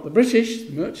 we've got the British,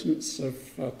 the merchants of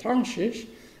Tarshish,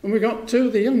 and we've got two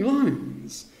of the Young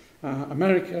Lions,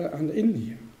 America and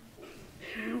India.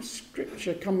 How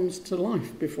Scripture comes to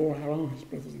life before our eyes,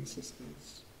 brothers and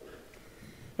sisters.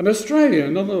 And Australia,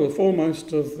 another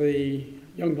foremost of the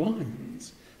Young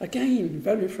Lions, again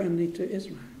very friendly to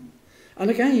Israel,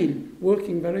 and again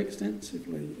working very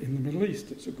extensively in the Middle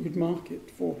East. It's a good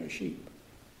market for her sheep.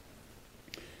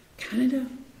 Canada,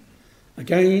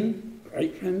 again,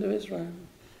 great friend of Israel,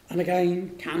 and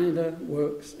again Canada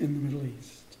works in the Middle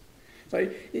East. So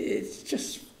it's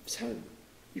just so,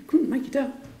 you couldn't make it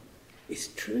up. It's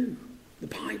true. The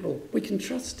Bible, we can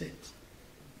trust it.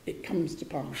 It comes to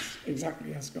pass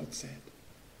exactly as God said.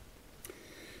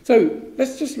 So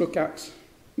let's just look at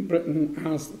Britain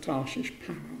as the Tarshish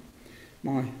power.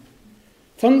 My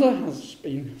thunder has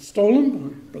been stolen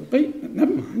by Brother Pete, but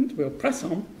never mind, we'll press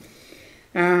on.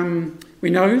 We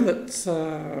know that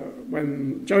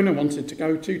when Jonah wanted to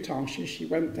go to Tarshish, he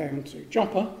went down to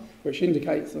Joppa, which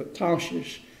indicates that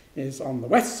Tarshish is on the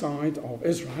west side of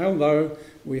Israel, though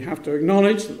we have to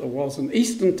acknowledge that there was an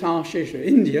eastern Tarshish of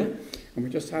India, and we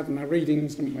just had in our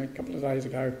readings a couple of days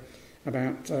ago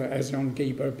about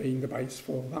Ezion-Geber being the base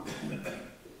for that one.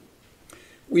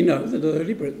 We know that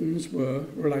early Britons were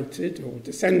related or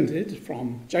descended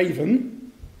from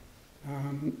Javan,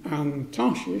 and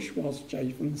Tarshish was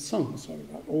Javan's son, so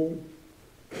that all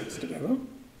fits together.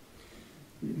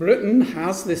 Britain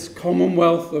has this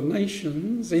commonwealth of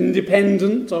nations,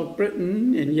 independent of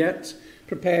Britain, and yet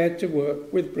prepared to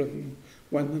work with Britain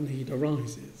when the need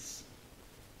arises.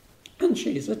 And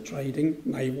she's a trading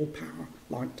naval power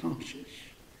like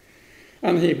Tarshish.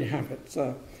 And here we have it,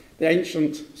 the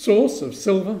ancient source of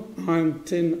silver, iron,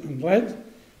 tin and lead,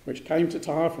 which came to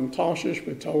Tyre from Tarshish,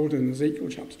 we're told in Ezekiel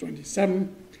chapter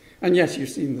 27. And yes, you've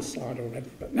seen this slide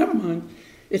already, but never mind.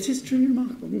 It is truly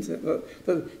remarkable, isn't it,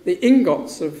 that the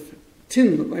ingots of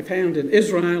tin that they found in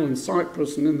Israel and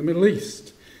Cyprus and in the Middle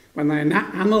East, when they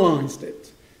analysed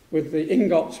it with the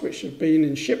ingots which have been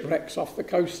in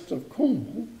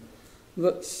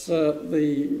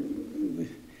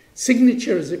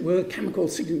signature, as it were, chemical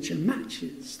signature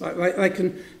matches. They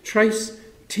can trace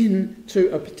tin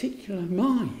to a particular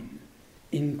mine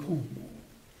in Cornwall.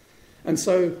 And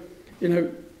so,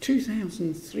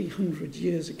 2,300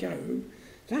 years ago,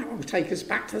 that will take us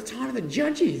back to the time of the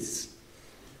judges.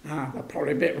 They're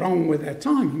probably a bit wrong with their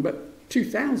timing, but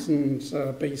 2000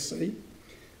 BC,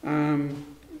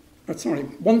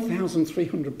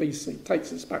 1300 BC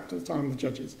takes us back to the time of the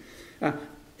judges.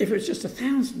 If it was just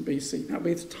 1000 BC, that would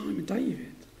be the time of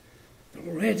David.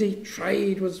 Already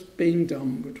trade was being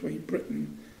done between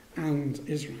Britain and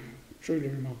Israel. Truly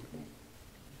remarkable.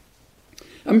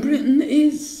 And Britain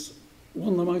is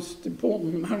one of the most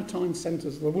important maritime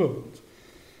centres of the world.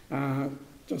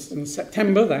 Just in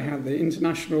September, they had the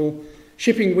International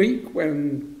Shipping Week,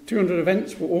 when 200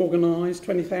 events were organised,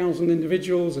 20,000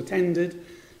 individuals attended,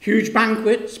 huge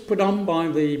banquets put on by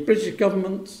the British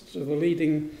government to the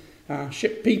leading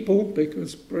ship people,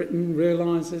 because Britain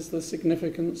realises the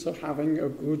significance of having a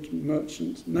good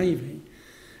merchant navy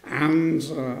and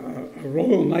a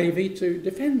royal navy to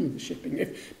defend the shipping.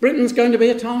 If Britain's going to be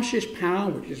a Tarshish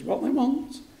power, which is what they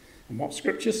want, and what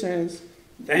Scripture says,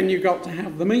 then you've got to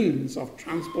have the means of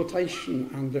transportation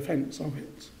and defence of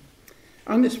it.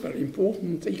 And it's a very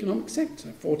important economic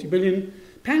sector. £40 billion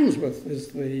worth is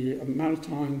the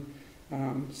maritime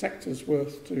sector's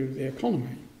worth to the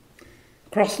economy.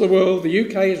 Across the world, the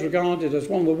UK is regarded as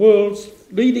one of the world's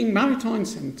leading maritime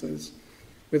centres,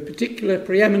 with particular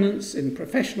preeminence in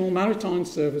professional maritime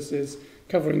services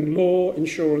covering law,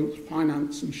 insurance,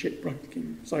 finance and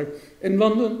shipbroking. So in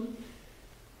London,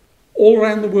 all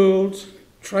around the world,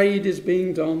 trade is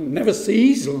being done. Never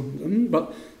sees London,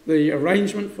 but the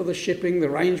arrangement for the shipping, the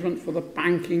arrangement for the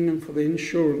banking and for the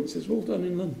insurance is all done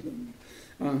in London.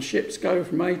 Ships go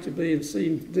from A to B and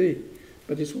C to D,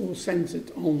 but it's all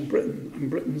centred on Britain and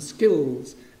Britain's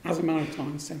skills as a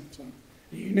maritime centre,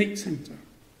 a unique centre.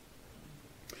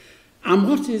 And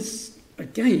what is,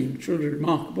 again, truly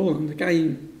remarkable, and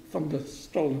again,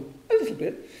 thunderstolen a little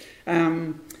bit,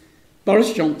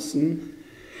 Boris Johnson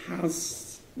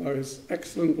has those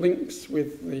excellent links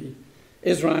with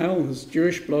Israel. There's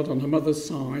Jewish blood on her mother's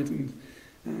side, and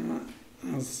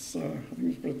as I think it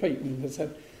was Brother Peyton has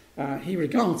said, he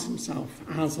regards himself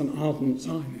as an ardent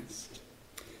Zionist.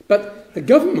 But the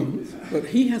government that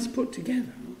he has put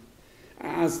together,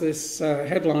 as this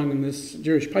headline in this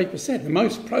Jewish paper said, the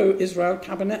most pro-Israel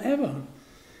cabinet ever.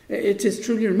 It is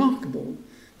truly remarkable.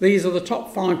 These are the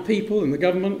top 5 people in the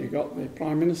government. You've got the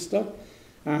Prime Minister,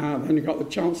 then you've got the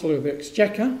Chancellor of the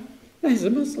Exchequer. He's a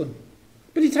Muslim.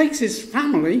 But he takes his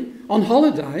family on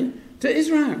holiday to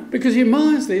Israel because he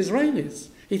admires the Israelis.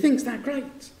 He thinks they're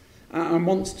great and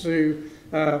wants to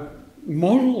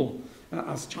model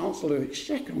as Chancellor of the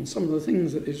Exchequer on some of the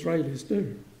things that Israelis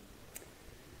do.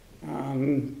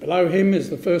 And below him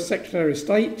is the first Secretary of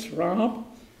State, Raab.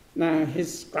 Now,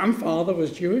 his grandfather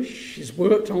was Jewish. He's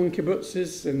worked on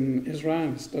kibbutzes in Israel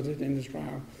and studied in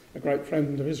Israel, a great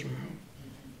friend of Israel.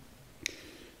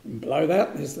 And below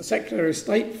that is the Secretary of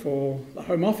State for the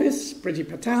Home Office, Priti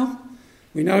Patel.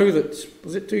 We know that,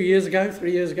 was it 3 years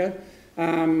ago,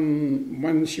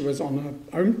 when she was on her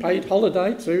own paid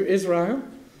holiday to Israel,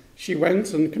 she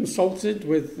went and consulted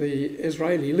with the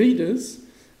Israeli leaders,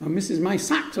 and Mrs. May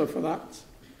sacked her for that.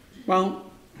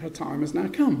 Well, her time has now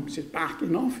come. She's back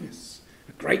in office,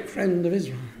 a great friend of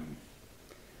Israel.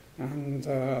 And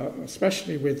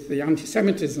especially with the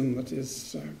anti-Semitism that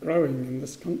is growing in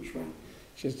this country,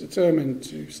 she's determined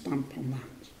to stamp on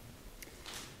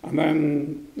that. And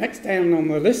then next down on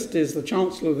the list is the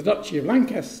Chancellor of the Duchy of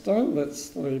Lancaster. That's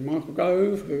the Michael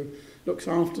Gove, who looks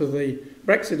after the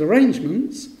Brexit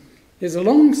arrangements. He's a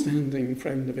long-standing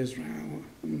friend of Israel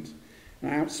and an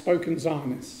outspoken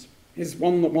Zionist. He's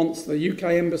one that wants the UK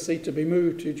embassy to be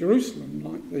moved to Jerusalem,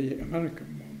 like the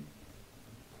American one.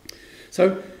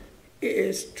 So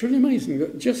it's truly amazing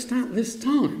that just at this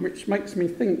time, which makes me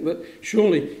think that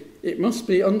surely it must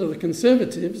be under the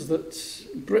Conservatives that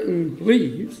Britain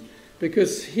leaves,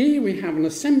 because here we have an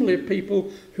assembly of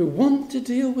people who want to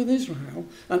deal with Israel,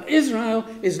 and Israel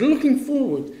is looking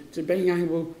forward to being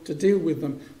able to deal with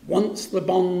them once the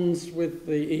bonds with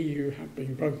the EU have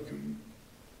been broken.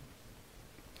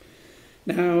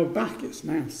 Now, it's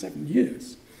now 7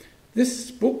 years.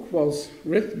 This book was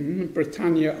written,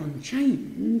 Britannia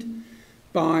Unchained,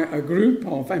 by a group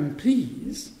of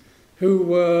MPs who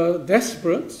were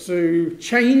desperate to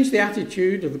change the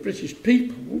attitude of the British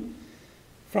people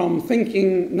from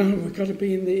thinking, no, we've got to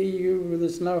be in the EU,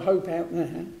 there's no hope out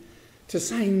there, to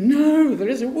saying, no, there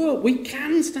is a world, we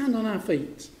can stand on our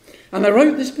feet. And they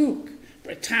wrote this book,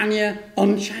 Britannia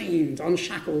Unchained,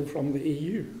 unshackled from the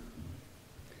EU.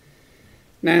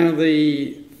 Now,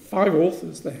 the 5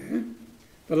 authors there.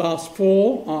 The last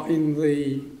 4 are in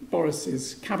the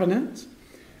Boris's cabinet,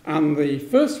 and the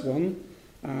first one,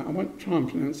 I won't try and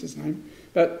pronounce his name,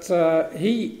 but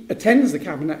he attends the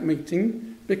cabinet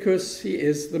meeting because he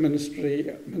is the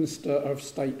Minister of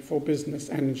State for Business,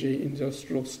 Energy,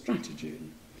 Industrial Strategy.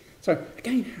 So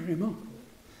again, how remarkable.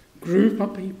 Group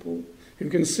of people who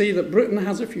can see that Britain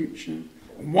has a future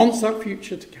and wants that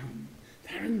future to come.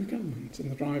 They're in the government, in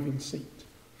the driving seat.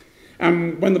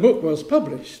 And when the book was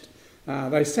published,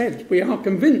 they said, "We are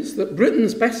convinced that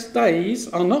Britain's best days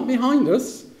are not behind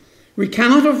us. We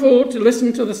cannot afford to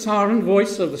listen to the siren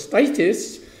voice of the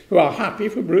statists who are happy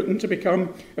for Britain to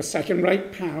become a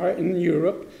second-rate power in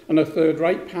Europe and a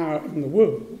third-rate power in the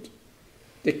world.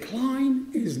 Decline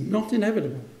is not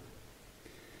inevitable."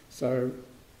 So,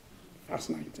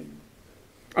 fascinating.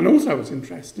 And also it's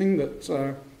interesting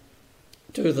that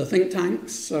 2 of the think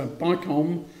tanks,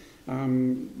 BICOM,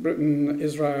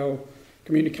 Britain-Israel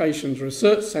Communications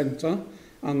Research Centre,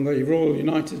 and the Royal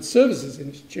United Services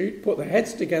Institute put their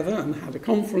heads together and had a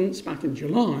conference back in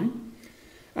July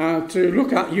to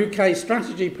look at UK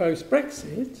strategy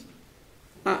post-Brexit.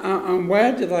 And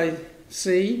where do they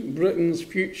see Britain's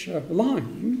future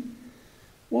lying?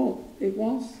 Well, it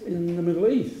was in the Middle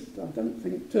East. I don't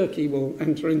think Turkey will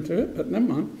enter into it, but never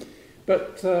mind.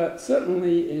 But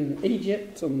certainly in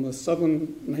Egypt and the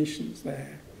southern nations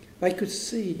there, they could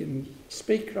see, and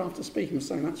speaker after speaker was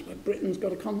saying, that's where Britain's got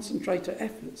to concentrate her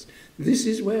efforts. This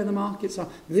is where the markets are.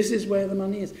 This is where the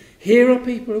money is. Here are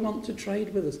people who want to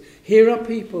trade with us. Here are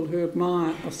people who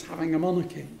admire us having a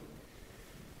monarchy.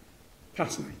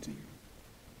 Fascinating.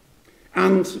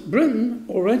 And Britain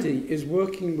already is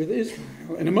working with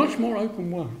Israel in a much more open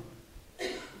way.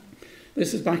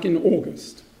 This is back in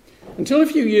August. Until a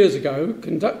few years ago,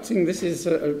 conducting, this is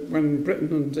when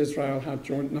Britain and Israel had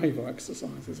joint naval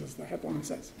exercises, as the headline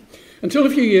says. Until a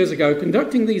few years ago,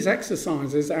 conducting these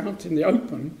exercises out in the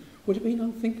open would have been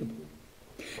unthinkable.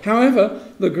 However,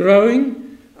 the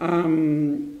growing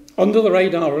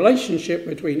under-the-radar relationship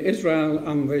between Israel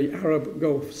and the Arab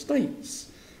Gulf states,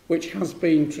 which has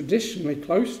been traditionally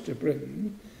close to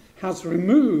Britain, has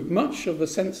removed much of the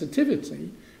sensitivity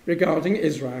regarding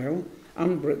Israel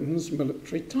and Britain's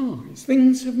military ties.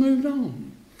 Things have moved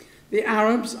on. The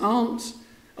Arabs aren't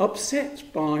upset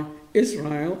by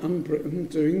Israel and Britain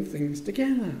doing things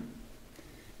together.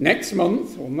 Next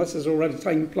month, or this has already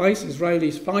taken place,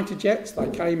 Israeli fighter jets, they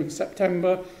came in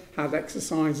September, had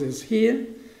exercises here,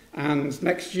 and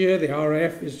next year the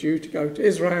RAF is due to go to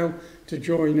Israel to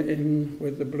join in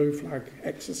with the Blue Flag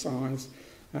exercise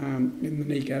in the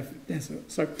Negev desert.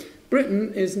 So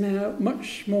Britain is now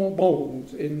much more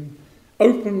bold in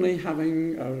openly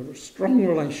having a strong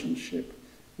relationship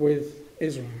with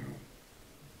Israel.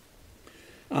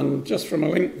 And just from a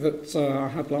link that I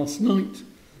had last night,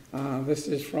 this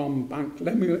is from Bank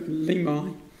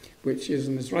Leumi, which is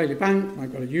an Israeli bank.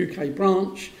 They've got a UK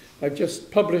branch. They've just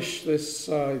published this,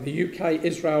 the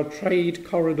UK-Israel trade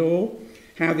corridor,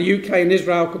 how the UK and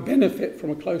Israel could benefit from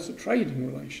a closer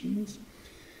trading relations.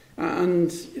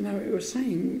 And, you know, it was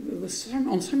saying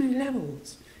on so many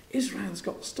levels, Israel's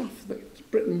got stuff that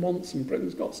Britain wants and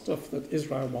Britain's got stuff that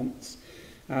Israel wants.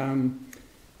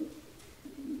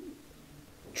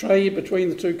 Trade between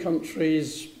the two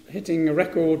countries hitting a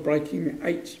record-breaking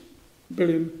 £8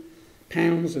 billion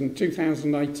in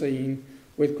 2018,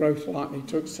 with growth likely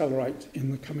to accelerate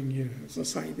in the coming years.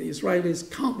 As I say, the Israelis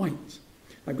can't wait.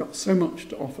 They've got so much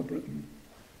to offer Britain.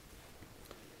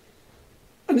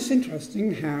 And it's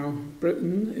interesting how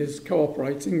Britain is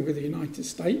cooperating with the United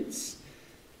States.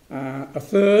 A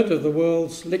third of the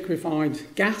world's liquefied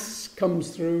gas comes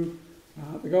through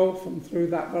the Gulf and through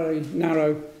that very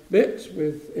narrow bit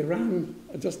with Iran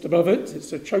just above it.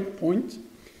 It's a choke point.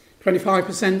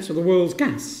 25% of the world's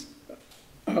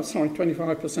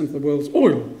 25% of the world's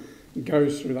oil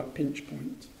goes through that pinch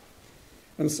point.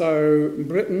 And so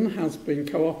Britain has been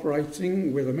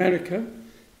cooperating with America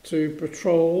to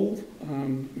patrol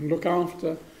and look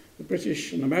after the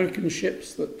British and American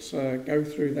ships that go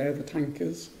through there, the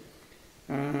tankers.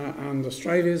 And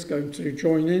Australia's going to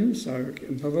join in, so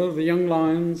a lot of the young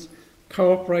lions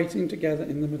cooperating together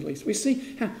in the Middle East. We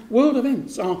see how world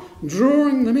events are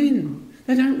drawing them in.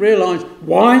 They don't realise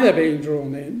why they're being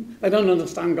drawn in. They don't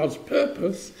understand God's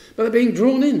purpose, but they're being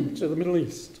drawn into the Middle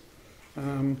East.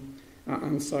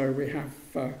 And so we have,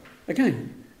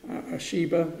 again,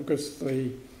 Sheba, because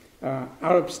the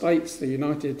Arab states, the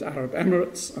United Arab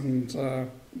Emirates and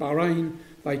Bahrain,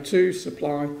 they too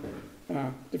supply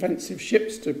defensive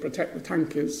ships to protect the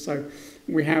tankers. So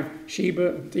we have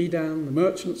Sheba, Dedan, the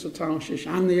merchants of Tarshish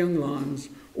and the young lions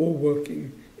all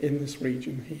working in this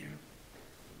region here.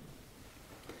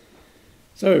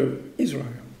 So, Israel.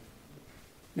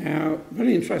 Now,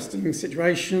 very interesting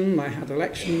situation. They had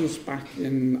elections back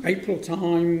in April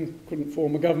time, couldn't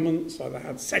form a government, so they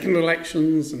had second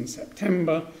elections in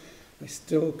September. They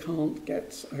still can't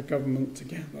get a government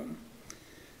together.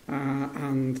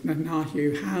 And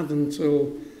Netanyahu had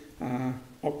until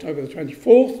October the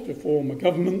 24th to form a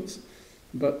government,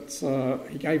 but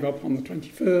he gave up on the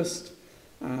 21st,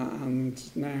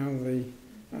 and now the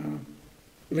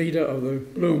leader of the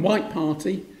Blue and White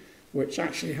Party, which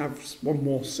actually has one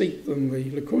more seat than the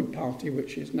Likud party,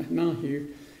 which is Netanyahu,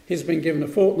 he's been given a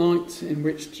fortnight in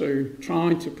which to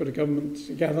try to put a government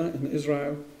together in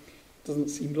Israel. Doesn't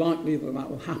seem likely that that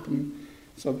will happen,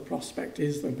 so the prospect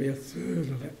is there'll be a third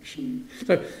election.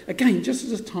 So again,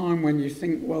 just at a time when you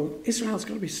think, well, Israel's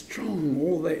got to be strong,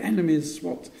 all the enemies,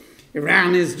 what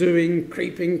Iran is doing,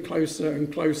 creeping closer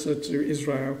and closer to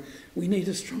Israel, we need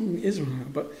a strong Israel.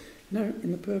 But no,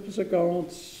 in the purpose of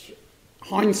God,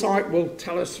 hindsight will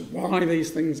tell us why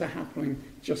these things are happening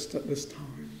just at this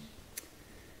time.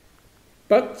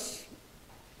 But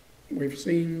we've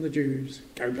seen the Jews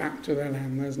go back to their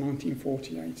land. There's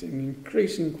 1948 in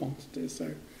increasing quantities.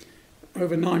 So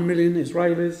over 9 million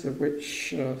Israelis, of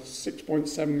which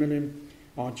 6.7 million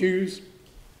are Jews.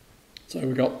 So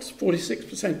we've got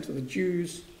 46% of the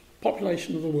Jews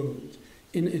population of the world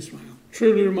in Israel.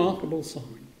 Truly remarkable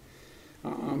sign.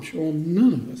 I'm sure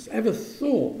none of us ever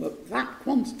thought that that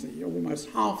quantity, almost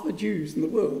half the Jews in the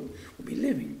world, would be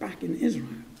living back in Israel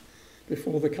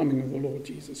before the coming of the Lord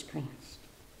Jesus Christ.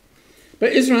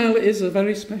 But Israel is a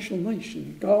very special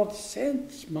nation. God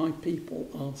said, my people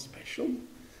are special,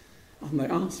 and they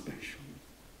are special.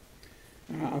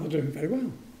 And they're doing very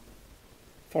well.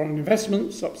 Foreign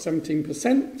investments up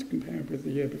 17% compared with the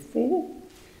year before.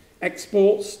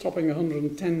 Exports topping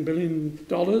 $110 billion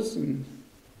in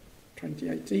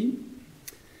 2018.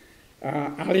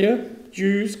 Aliyah,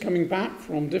 Jews coming back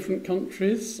from different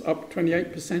countries, up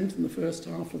 28% in the first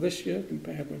half of this year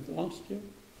compared with last year.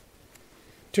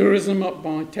 Tourism up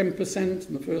by 10%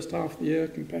 in the first half of the year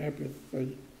compared with the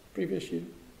previous year.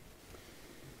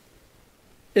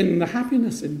 In the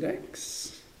happiness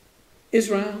index,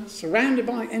 Israel, surrounded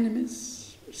by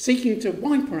enemies, seeking to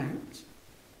wipe her out,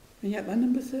 and yet they're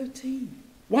number 13,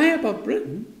 way above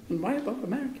Britain and way above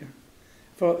America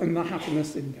in the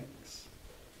happiness index.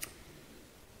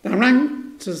 They're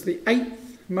ranked as the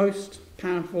 8th most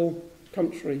powerful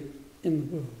country in the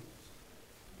world.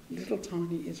 Little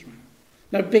tiny Israel.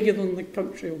 No bigger than the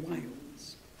country of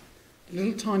Wales. A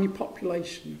little tiny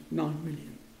population of 9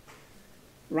 million.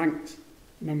 Ranked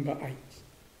number 8.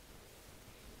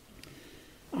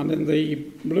 And in the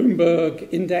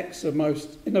Bloomberg Index of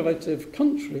Most Innovative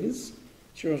Countries,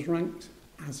 she was ranked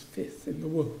as 5th in the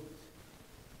world.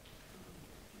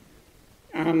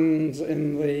 And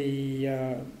in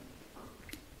the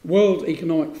World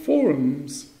Economic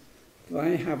Forum's,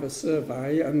 they have a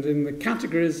survey, and in the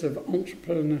categories of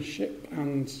entrepreneurship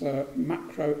and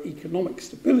macroeconomic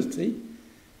stability,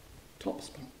 top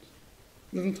spot,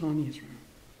 little tiny Israel.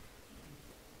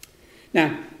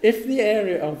 Now, if the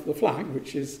area of the flag,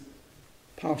 which is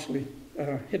partially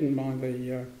hidden by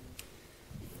the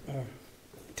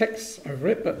text over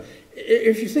it, but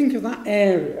if you think of that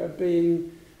area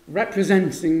being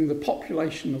representing the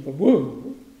population of the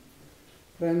world,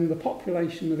 then the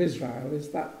population of Israel is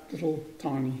that little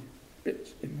tiny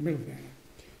bit in the middle there.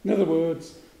 In other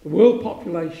words, the world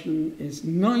population is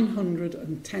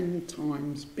 910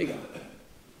 times bigger,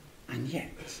 and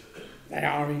yet they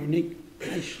are a unique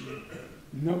nation.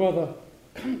 No other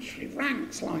country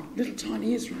ranks like little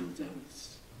tiny Israel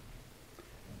does.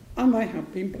 And they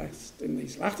have been blessed in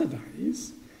these latter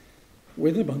days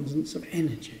with abundance of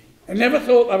energy. They never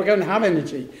thought they were going to have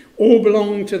energy. All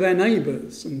belonged to their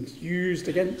neighbours and used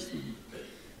against them.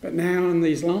 But now in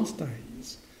these last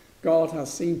days, God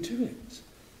has seen to it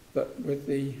that with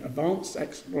the advanced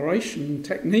exploration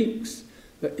techniques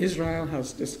that Israel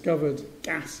has discovered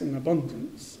gas in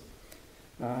abundance.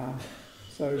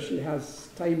 So she has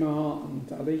Tamar and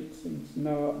Dalit and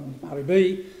Noah and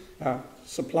Maribi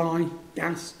supply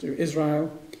gas to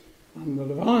Israel. And the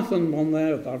Leviathan one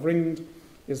there that I've ringed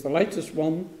is the latest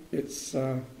one. It's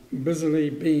busily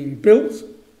being built.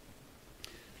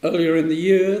 Earlier in the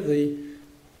year, the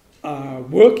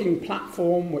working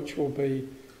platform, which will be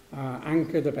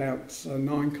anchored about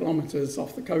 9 kilometres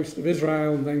off the coast of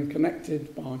Israel and then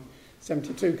connected by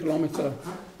 72-kilometre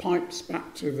pipes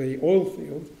back to the oil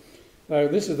field. So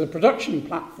this is the production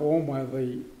platform where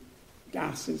the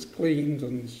gas is cleaned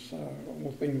and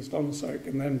all things done so it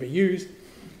can then be used.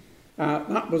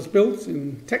 That was built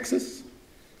in Texas,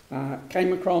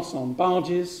 came across on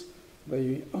barges,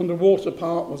 The underwater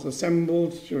part was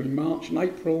assembled during March and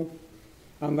April,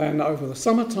 and then over the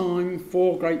summertime,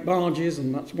 4 great barges,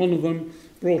 and that's one of them,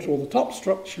 brought all the top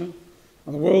structure,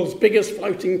 and the world's biggest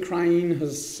floating crane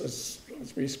as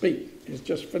we speak, is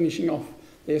just finishing off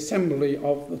the assembly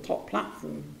of the top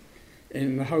platform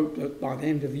in the hope that by the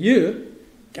end of the year,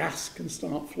 gas can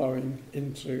start flowing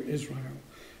into Israel.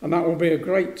 And that will be a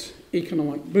great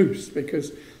economic boost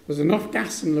because there's enough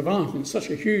gas in Leviathan, it's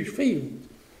such a huge field,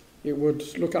 it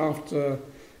would look after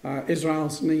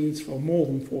Israel's needs for more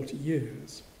than 40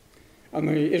 years. And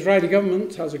the Israeli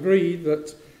government has agreed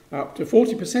that up to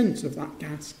 40% of that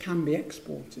gas can be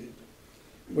exported,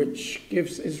 which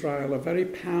gives Israel a very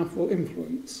powerful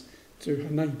influence to her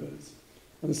neighbours.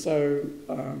 And so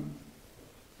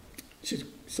she's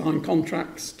signed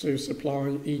contracts to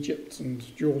supply Egypt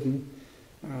and Jordan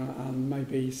and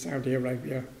maybe Saudi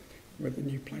Arabia with a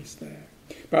new place there.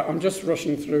 But I'm just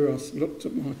rushing through. I looked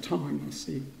at my time. I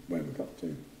see where we got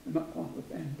to. I'm not quite at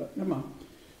the end, but never mind.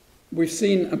 We've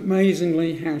seen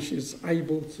amazingly how she's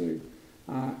able to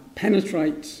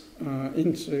penetrate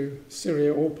into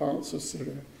Syria, all parts of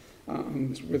Syria,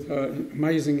 and with her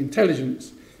amazing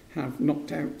intelligence have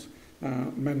knocked out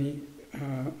many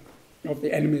of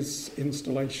the enemy's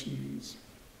installations.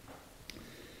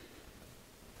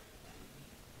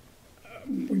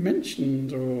 We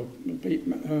mentioned, or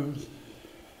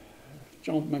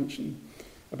John mentioned,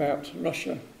 about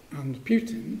Russia and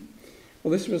Putin.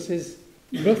 Well, this was his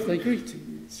birthday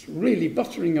greetings, really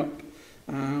buttering up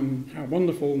how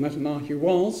wonderful Netanyahu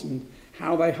was and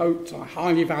how they hoped, I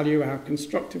highly value our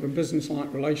constructive and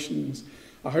business-like relations.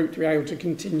 I hope to be able to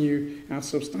continue our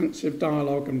substantive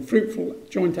dialogue and fruitful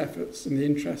joint efforts in the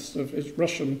interests of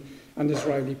Russian and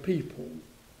Israeli people.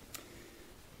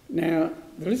 Now,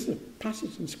 there is a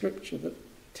passage in Scripture that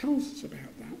tells us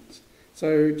about that.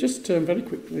 So just turn very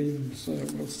quickly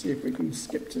and we'll see if we can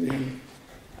skip to the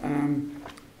end.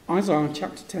 Isaiah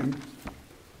chapter 10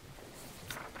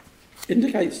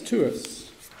 indicates to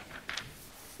us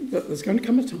that there's going to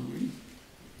come a time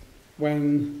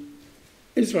when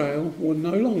Israel will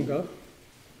no longer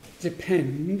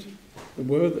depend, the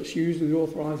word that's used in the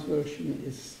Authorised Version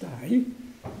is stay,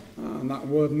 and that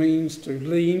word means to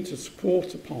lean, to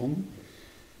support upon,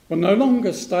 will no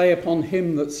longer stay upon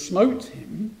him that smote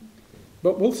him,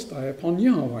 but will stay upon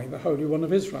Yahweh, the Holy One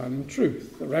of Israel, in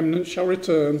truth. The remnant shall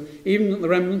return, even the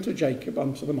remnant of Jacob,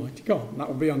 unto the mighty God. And that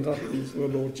will be under the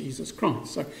Lord Jesus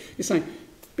Christ. So he's saying,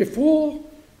 before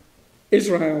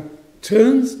Israel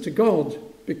turns to God,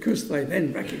 because they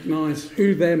then recognise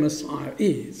who their Messiah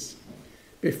is,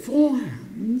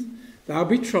 beforehand they'll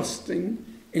be trusting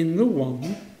in the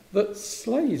one that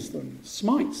slays them,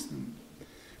 smites them.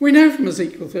 We know from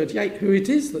Ezekiel 38 who it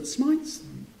is that smites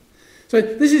them. So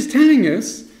this is telling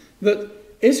us that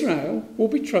Israel will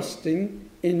be trusting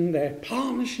in their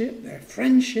partnership, their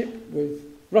friendship with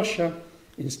Russia,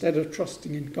 instead of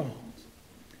trusting in God.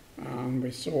 And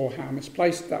we saw how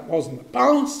misplaced that was in the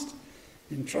past,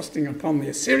 in trusting upon the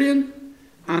Assyrian,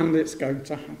 and it's going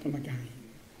to happen again.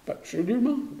 But truly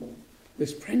remarkable,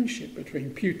 this friendship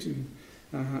between Putin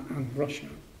and Russia.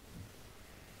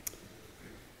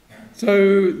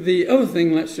 So the other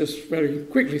thing, let's just very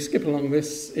quickly skip along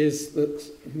this, is that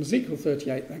from Ezekiel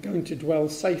 38, they're going to dwell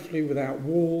safely without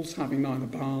walls, having neither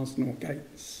bars nor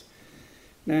gates.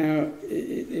 Now,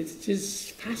 it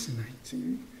is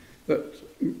fascinating that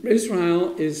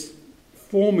Israel is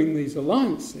forming these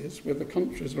alliances with the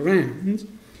countries around.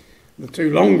 The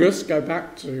two longest go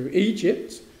back to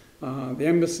Egypt. The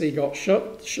embassy got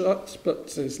shut,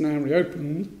 but is now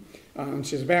reopened. And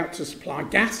she's about to supply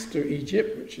gas to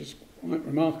Egypt, which is quite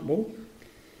remarkable.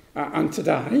 And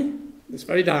today, this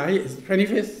very day, is the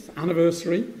 25th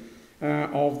anniversary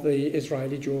of the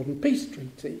Israeli-Jordan peace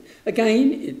treaty.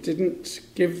 Again, it didn't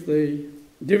give the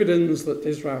dividends that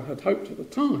Israel had hoped at the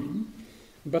time,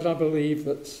 but I believe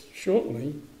that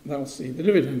shortly they'll see the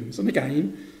dividends. And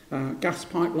again, gas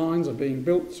pipelines are being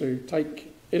built to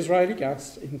take Israeli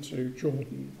gas into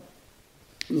Jordan.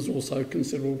 There's also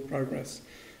considerable progress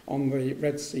on the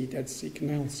Red Sea, Dead Sea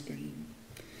Canal scheme.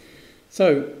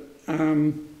 So,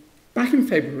 back in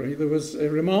February, there was a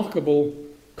remarkable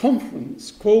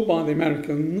conference called by the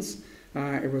Americans.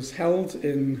 It was held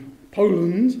in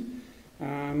Poland,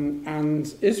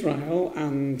 and Israel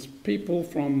and people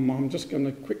from, I'm just going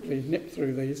to quickly nip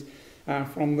through these,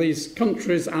 from these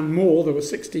countries and more. There were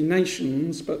 16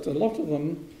 nations, but a lot of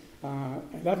them,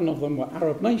 11 of them were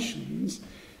Arab nations.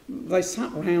 They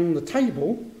sat around the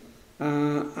table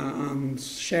and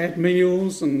shared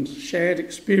meals and shared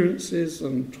experiences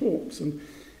and talks. And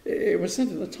it was said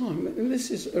at the time that this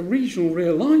is a regional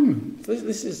realignment.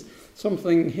 This is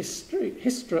something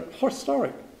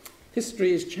historic.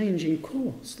 History is changing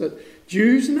course, that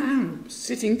Jews and Arabs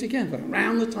sitting together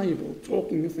around the table,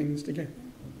 talking of things together.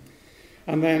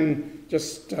 And then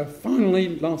just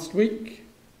finally last week,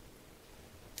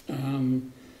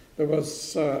 there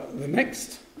was the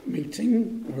next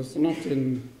meeting was not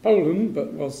in Poland,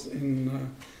 but was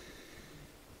in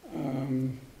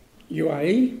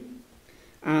UAE.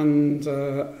 And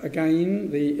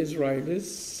again, the Israelis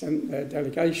sent their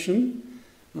delegation,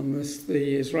 and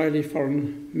the Israeli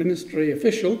Foreign Ministry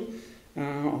official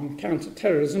on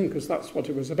counter-terrorism, because that's what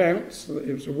it was about. So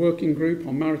it was a working group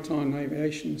on maritime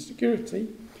aviation and security.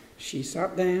 She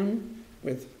sat down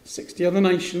with 60 other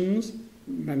nations,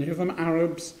 many of them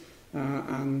Arabs,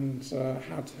 and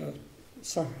had her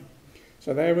say.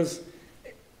 So there was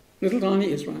little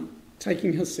tiny Israel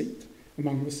taking her seat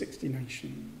among the 60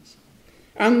 nations.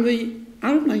 And the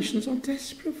Arab nations are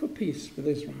desperate for peace with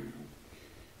Israel.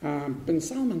 Bin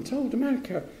Salman told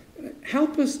America,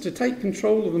 help us to take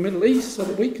control of the Middle East so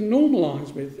that we can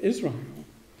normalise with Israel.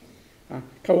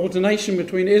 Coordination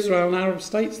between Israel and Arab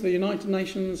states, the United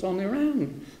Nations on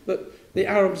Iran, that the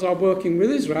Arabs are working with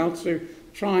Israel to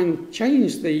try and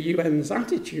change the UN's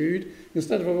attitude,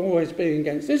 instead of always being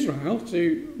against Israel,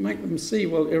 to make them see,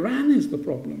 well, Iran is the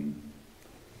problem.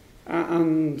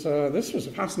 And this was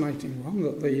a fascinating one,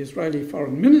 that the Israeli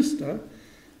foreign minister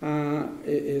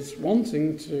is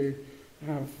wanting to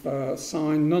have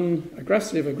signed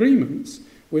non-aggressive agreements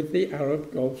with the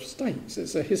Arab Gulf states.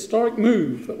 It's a historic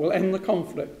move that will end the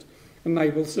conflict,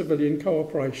 enable civilian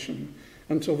cooperation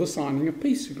until the signing of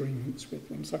peace agreements with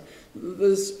them. So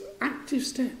there's active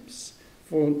steps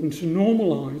for them to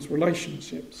normalise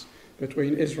relationships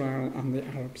between Israel and the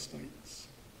Arab states.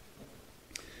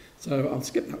 So I'll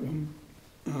skip that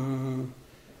one.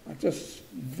 I just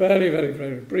very, very,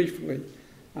 very briefly,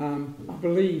 I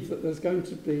believe that there's going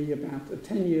to be about a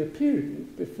 10-year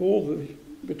period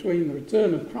between the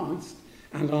return of Christ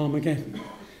and Armageddon.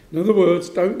 In other words,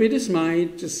 don't be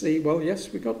dismayed to see, well,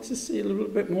 yes, we've got to see a little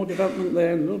bit more development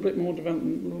there, and a little bit more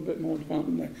development, a little bit more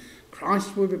development there.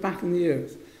 Christ will be back in the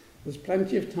earth. There's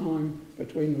plenty of time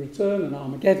between the return and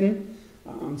Armageddon,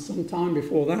 and sometime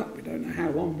before that, we don't know how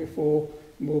long before,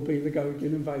 will be the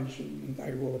Gogin invasion. And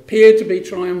they will appear to be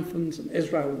triumphant, and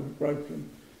Israel will be broken,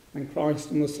 and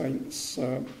Christ and the saints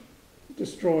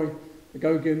destroy the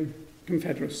Gogin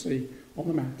confederacy on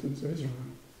the mountains of Israel.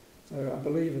 So I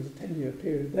believe there's a 10-year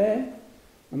period there,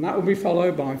 and that will be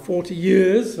followed by 40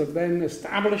 years of then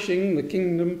establishing the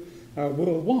kingdom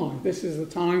worldwide. This is the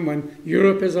time when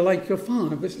Europe is a lake of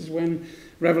fire. This is when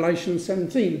Revelation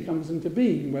 17 comes into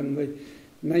being, when the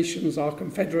nations are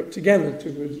confederate together to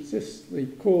resist the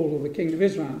call of the King of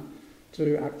Israel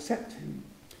to accept him.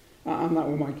 And that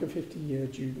will make a 50-year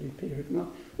Jubilee period. Now,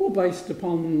 all based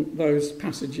upon those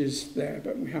passages there,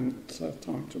 but we haven't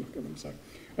time to look at them. So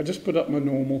I just put up my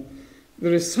normal.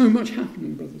 There is so much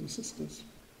happening, brothers and sisters.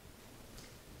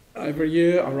 Every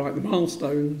year I write the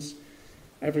milestones.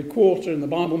 Every quarter in the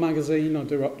Bible magazine I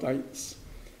do updates.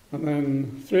 And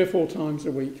then 3 or 4 times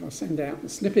a week I send out the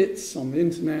snippets on the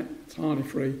internet, entirely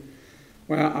free,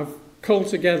 where I've culled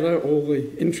together all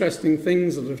the interesting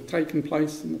things that have taken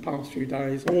place in the past few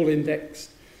days, all indexed,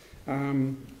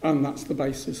 and that's the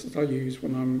basis that I use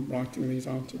when I'm writing these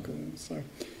articles. So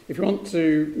if you want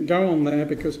to go on there,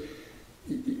 because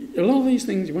a lot of these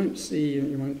things you won't see,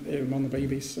 you won't hear them on the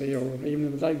BBC or even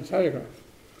in the Daily Telegraph,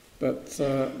 but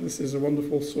this is a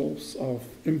wonderful source of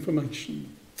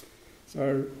information.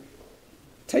 So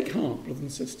take heart, brothers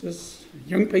and sisters.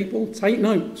 Young people, take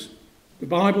note. The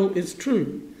Bible is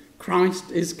true.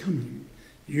 Christ is coming.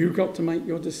 You've got to make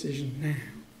your decision now.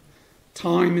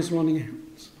 Time is running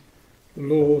out. The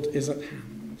Lord is at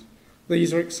hand.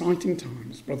 These are exciting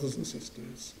times, brothers and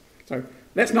sisters. So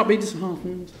let's not be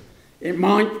disheartened. It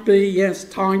might be, yes,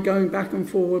 time going back and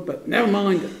forward, but never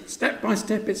mind. Step by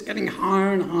step, it's getting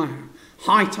higher and higher.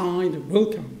 High tide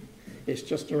will come. It's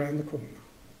just around the corner.